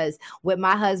was with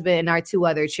my husband and our 2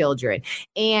 other children.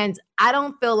 And I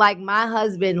don't feel like my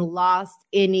husband lost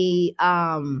any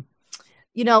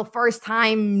first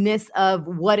timeness of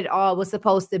what it all was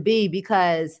supposed to be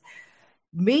because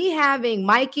me having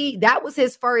Mikey, that was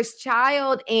his first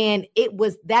child, and it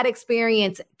was that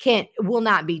experience will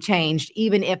not be changed,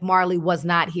 even if Marley was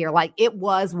not here. Like, it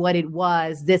was what it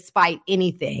was, despite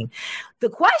anything. The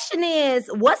question is,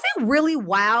 was it really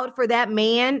wild for that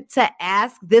man to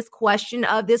ask this question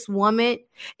of this woman?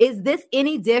 Is this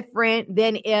any different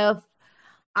than if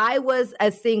I was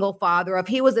a single father, if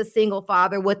he was a single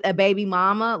father with a baby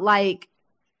mama? Like,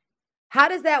 how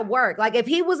does that work? Like, if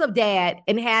he was a dad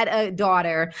and had a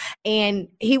daughter and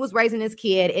he was raising his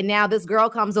kid, and now this girl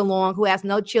comes along who has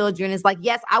no children, it's like,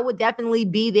 yes, I would definitely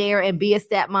be there and be a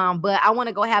stepmom, but I want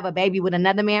to go have a baby with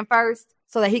another man first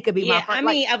so that he could be my first. I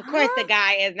mean, of course, the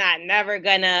guy is never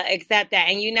gonna accept that.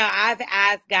 And, I've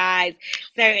asked guys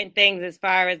certain things as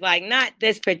far as like, not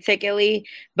this particularly,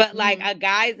 but like a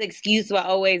guy's excuse will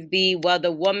always be, well,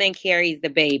 the woman carries the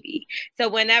baby. So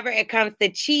whenever it comes to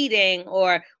cheating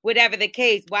or whatever the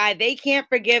case, why they can't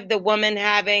forgive the woman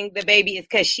having the baby is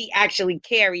because she actually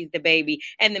carries the baby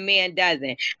and the man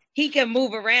doesn't. He can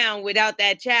move around without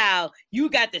that child. You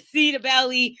got to see the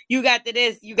belly. You got to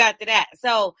this. You got to that.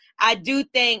 So I do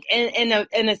think, in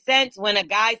a sense, when a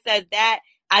guy says that,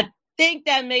 I think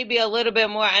that may be a little bit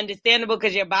more understandable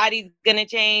because your body's gonna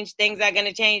change. Things are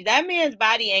gonna change. That man's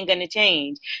body ain't gonna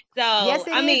change. So yes,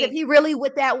 it is. If he really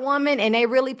with that woman and they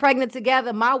really pregnant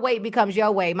together, my weight becomes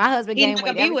your weight. My husband gained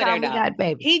weight every time we got a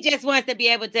baby. He just wants to be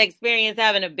able to experience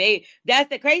having a baby. That's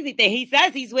the crazy thing. He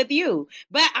says he's with you,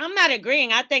 but I'm not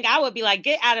agreeing. I think I would be like,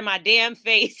 get out of my damn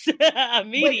face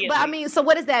immediately. But I mean, so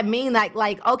what does that mean?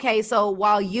 Like, okay, so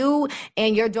while you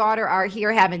and your daughter are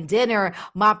here having dinner,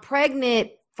 my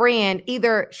pregnant friend,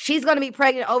 either she's going to be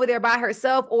pregnant over there by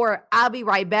herself, or I'll be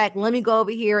right back. Let me go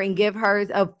over here and give her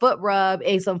a foot rub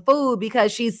and some food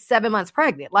because she's 7 months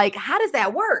pregnant. Like, how does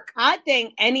that work? I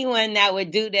think anyone that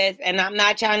would do this, and I'm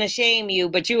not trying to shame you,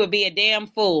 but you would be a damn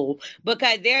fool,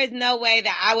 because there is no way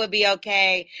that I would be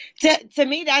okay. To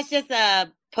me, that's just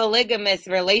a polygamous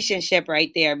relationship right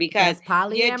there, because that's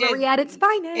polyamory at its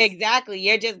finest. Exactly.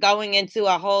 You're just going into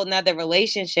a whole nother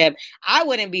relationship. I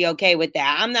wouldn't be okay with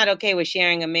that. I'm not okay with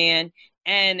sharing a man.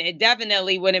 And it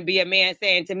definitely wouldn't be a man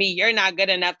saying to me, you're not good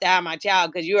enough to have my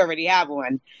child because you already have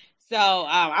one. So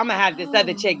I'm going to have this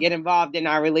other chick get involved in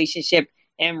our relationship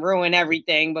and ruin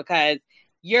everything, because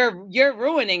you're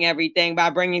ruining everything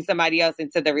by bringing somebody else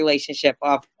into the relationship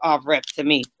off rip to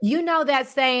me. You know that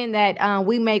saying that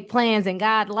we make plans and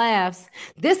God laughs.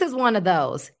 This is one of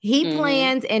those. He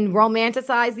planned and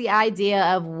romanticized the idea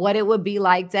of what it would be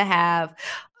like to have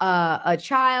a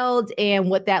child and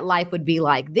what that life would be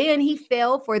like. Then he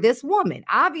fell for this woman.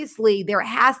 Obviously, there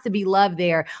has to be love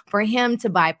there for him to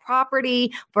buy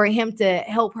property, for him to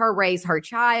help her raise her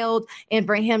child, and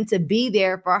for him to be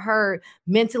there for her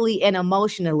mentally and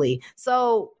emotionally.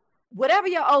 So whatever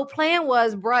your old plan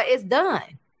was, bruh, it's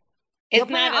done. It's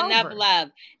not enough love.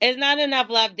 It's not enough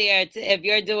love there if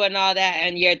you're doing all that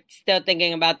and you're still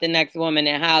thinking about the next woman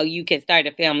and how you can start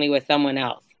a family with someone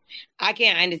else. I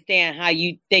can't understand how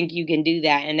you think you can do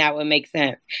that and that would make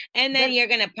sense. And then you're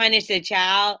going to punish the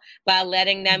child by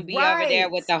letting them be over there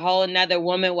with a whole nother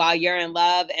woman while you're in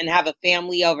love and have a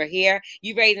family over here.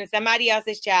 You're raising somebody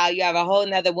else's child. You have a whole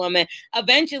nother woman.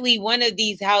 Eventually, one of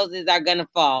these houses are going to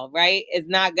fall, right? It's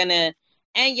not going to.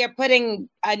 And you're putting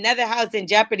another house in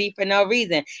jeopardy for no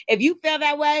reason. If you feel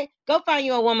that way, go find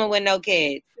you a woman with no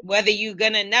kids. Whether you're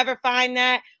going to never find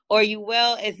that or you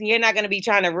will, you're not going to be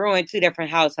trying to ruin two different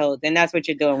households. And that's what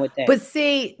you're doing with this. But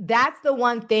see, that's the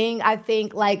one thing I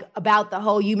think like about the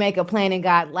whole you make a plan and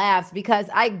God laughs, because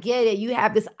I get it. You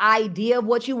have this idea of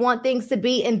what you want things to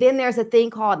be. And then there's a thing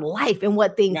called life and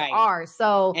what things are.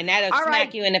 So, and that'll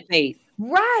smack you in the face.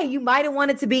 Right. You might have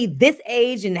wanted to be this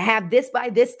age and have this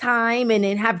by this time and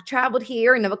then have traveled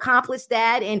here and have accomplished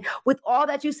that. And with all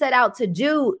that you set out to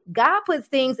do, God puts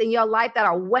things in your life that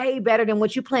are way better than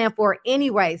what you planned for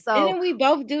anyway. So didn't we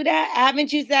both do that?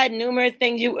 Haven't you said numerous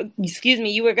things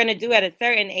you were going to do at a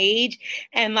certain age?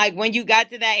 And like when you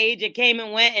got to that age, it came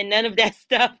and went and none of that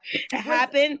stuff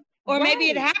happened. Or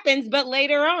maybe it happens, but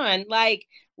later on, like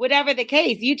whatever the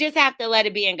case, you just have to let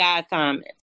it be in God's time.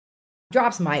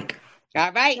 Drops mic. All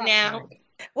right now.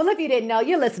 Well, if you didn't know,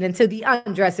 you're listening to the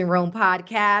Undressing Room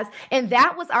podcast, and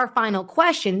that was our final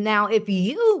question. Now, if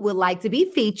you would like to be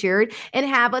featured and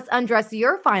have us undress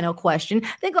your final question,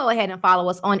 then go ahead and follow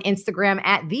us on Instagram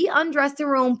at the Undressing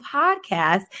Room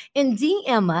podcast and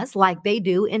DM us like they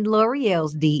do in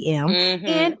L'Oreal's DM.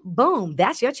 And boom,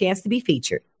 that's your chance to be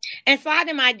featured. And slide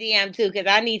in my DM too, because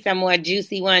I need some more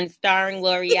juicy ones starring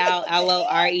L'Oreal,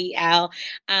 Lorel.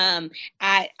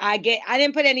 I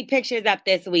didn't put any pictures up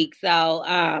this week,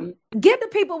 so give the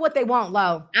people what they want,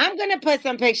 Lo. I'm gonna put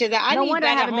some pictures up. No wonder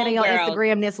I haven't been on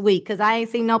Instagram this week because I ain't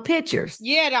seen no pictures.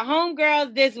 Yeah, the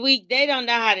homegirls this week, they don't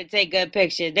know how to take good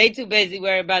pictures. They too busy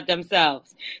worried about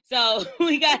themselves. So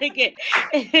we gotta get.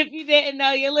 If you didn't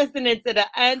know, you're listening to the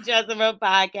Undressing Room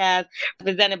podcast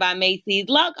presented by Macy's.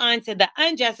 Log on to the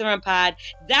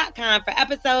undressingroompod.com for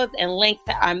episodes and links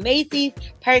to our Macy's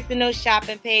personal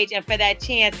shopping page, and for that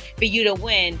chance for you to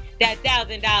win that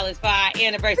 $1,000 for our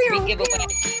anniversary giveaway.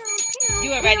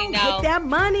 You already know. Get that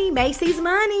money, Macy's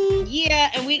money.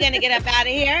 Yeah, and we're going to get up out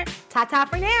of here. Ta-ta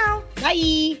for now.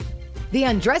 Bye. The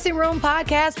Undressing Room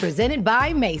podcast presented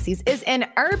by Macy's is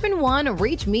an Urban One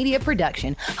Reach Media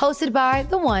production, hosted by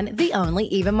the one, the only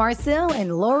Eva Marcel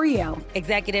and L'Oreal.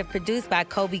 Executive produced by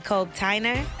Kobe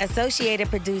Tyner. Associated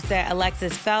producer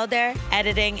Alexis Felder.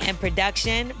 Editing and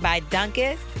production by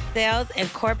Duncan. Sales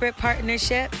and corporate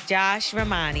partnership, Josh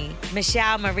Ramani,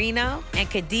 Michelle Marino, and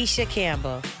Kadisha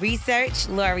Campbell. Research,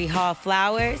 Lori Hall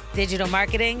Flowers. Digital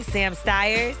marketing, Sam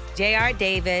Stiers, J.R.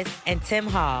 Davis, and Tim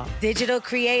Hall. Digital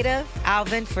creative,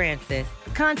 Alvin Francis.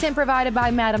 Content provided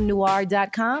by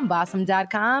MadameNoir.com,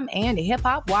 Bossum.com, and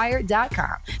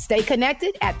HipHopWire.com. Stay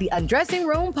connected at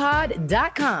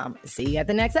theundressingroompod.com. See you at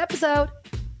the next episode.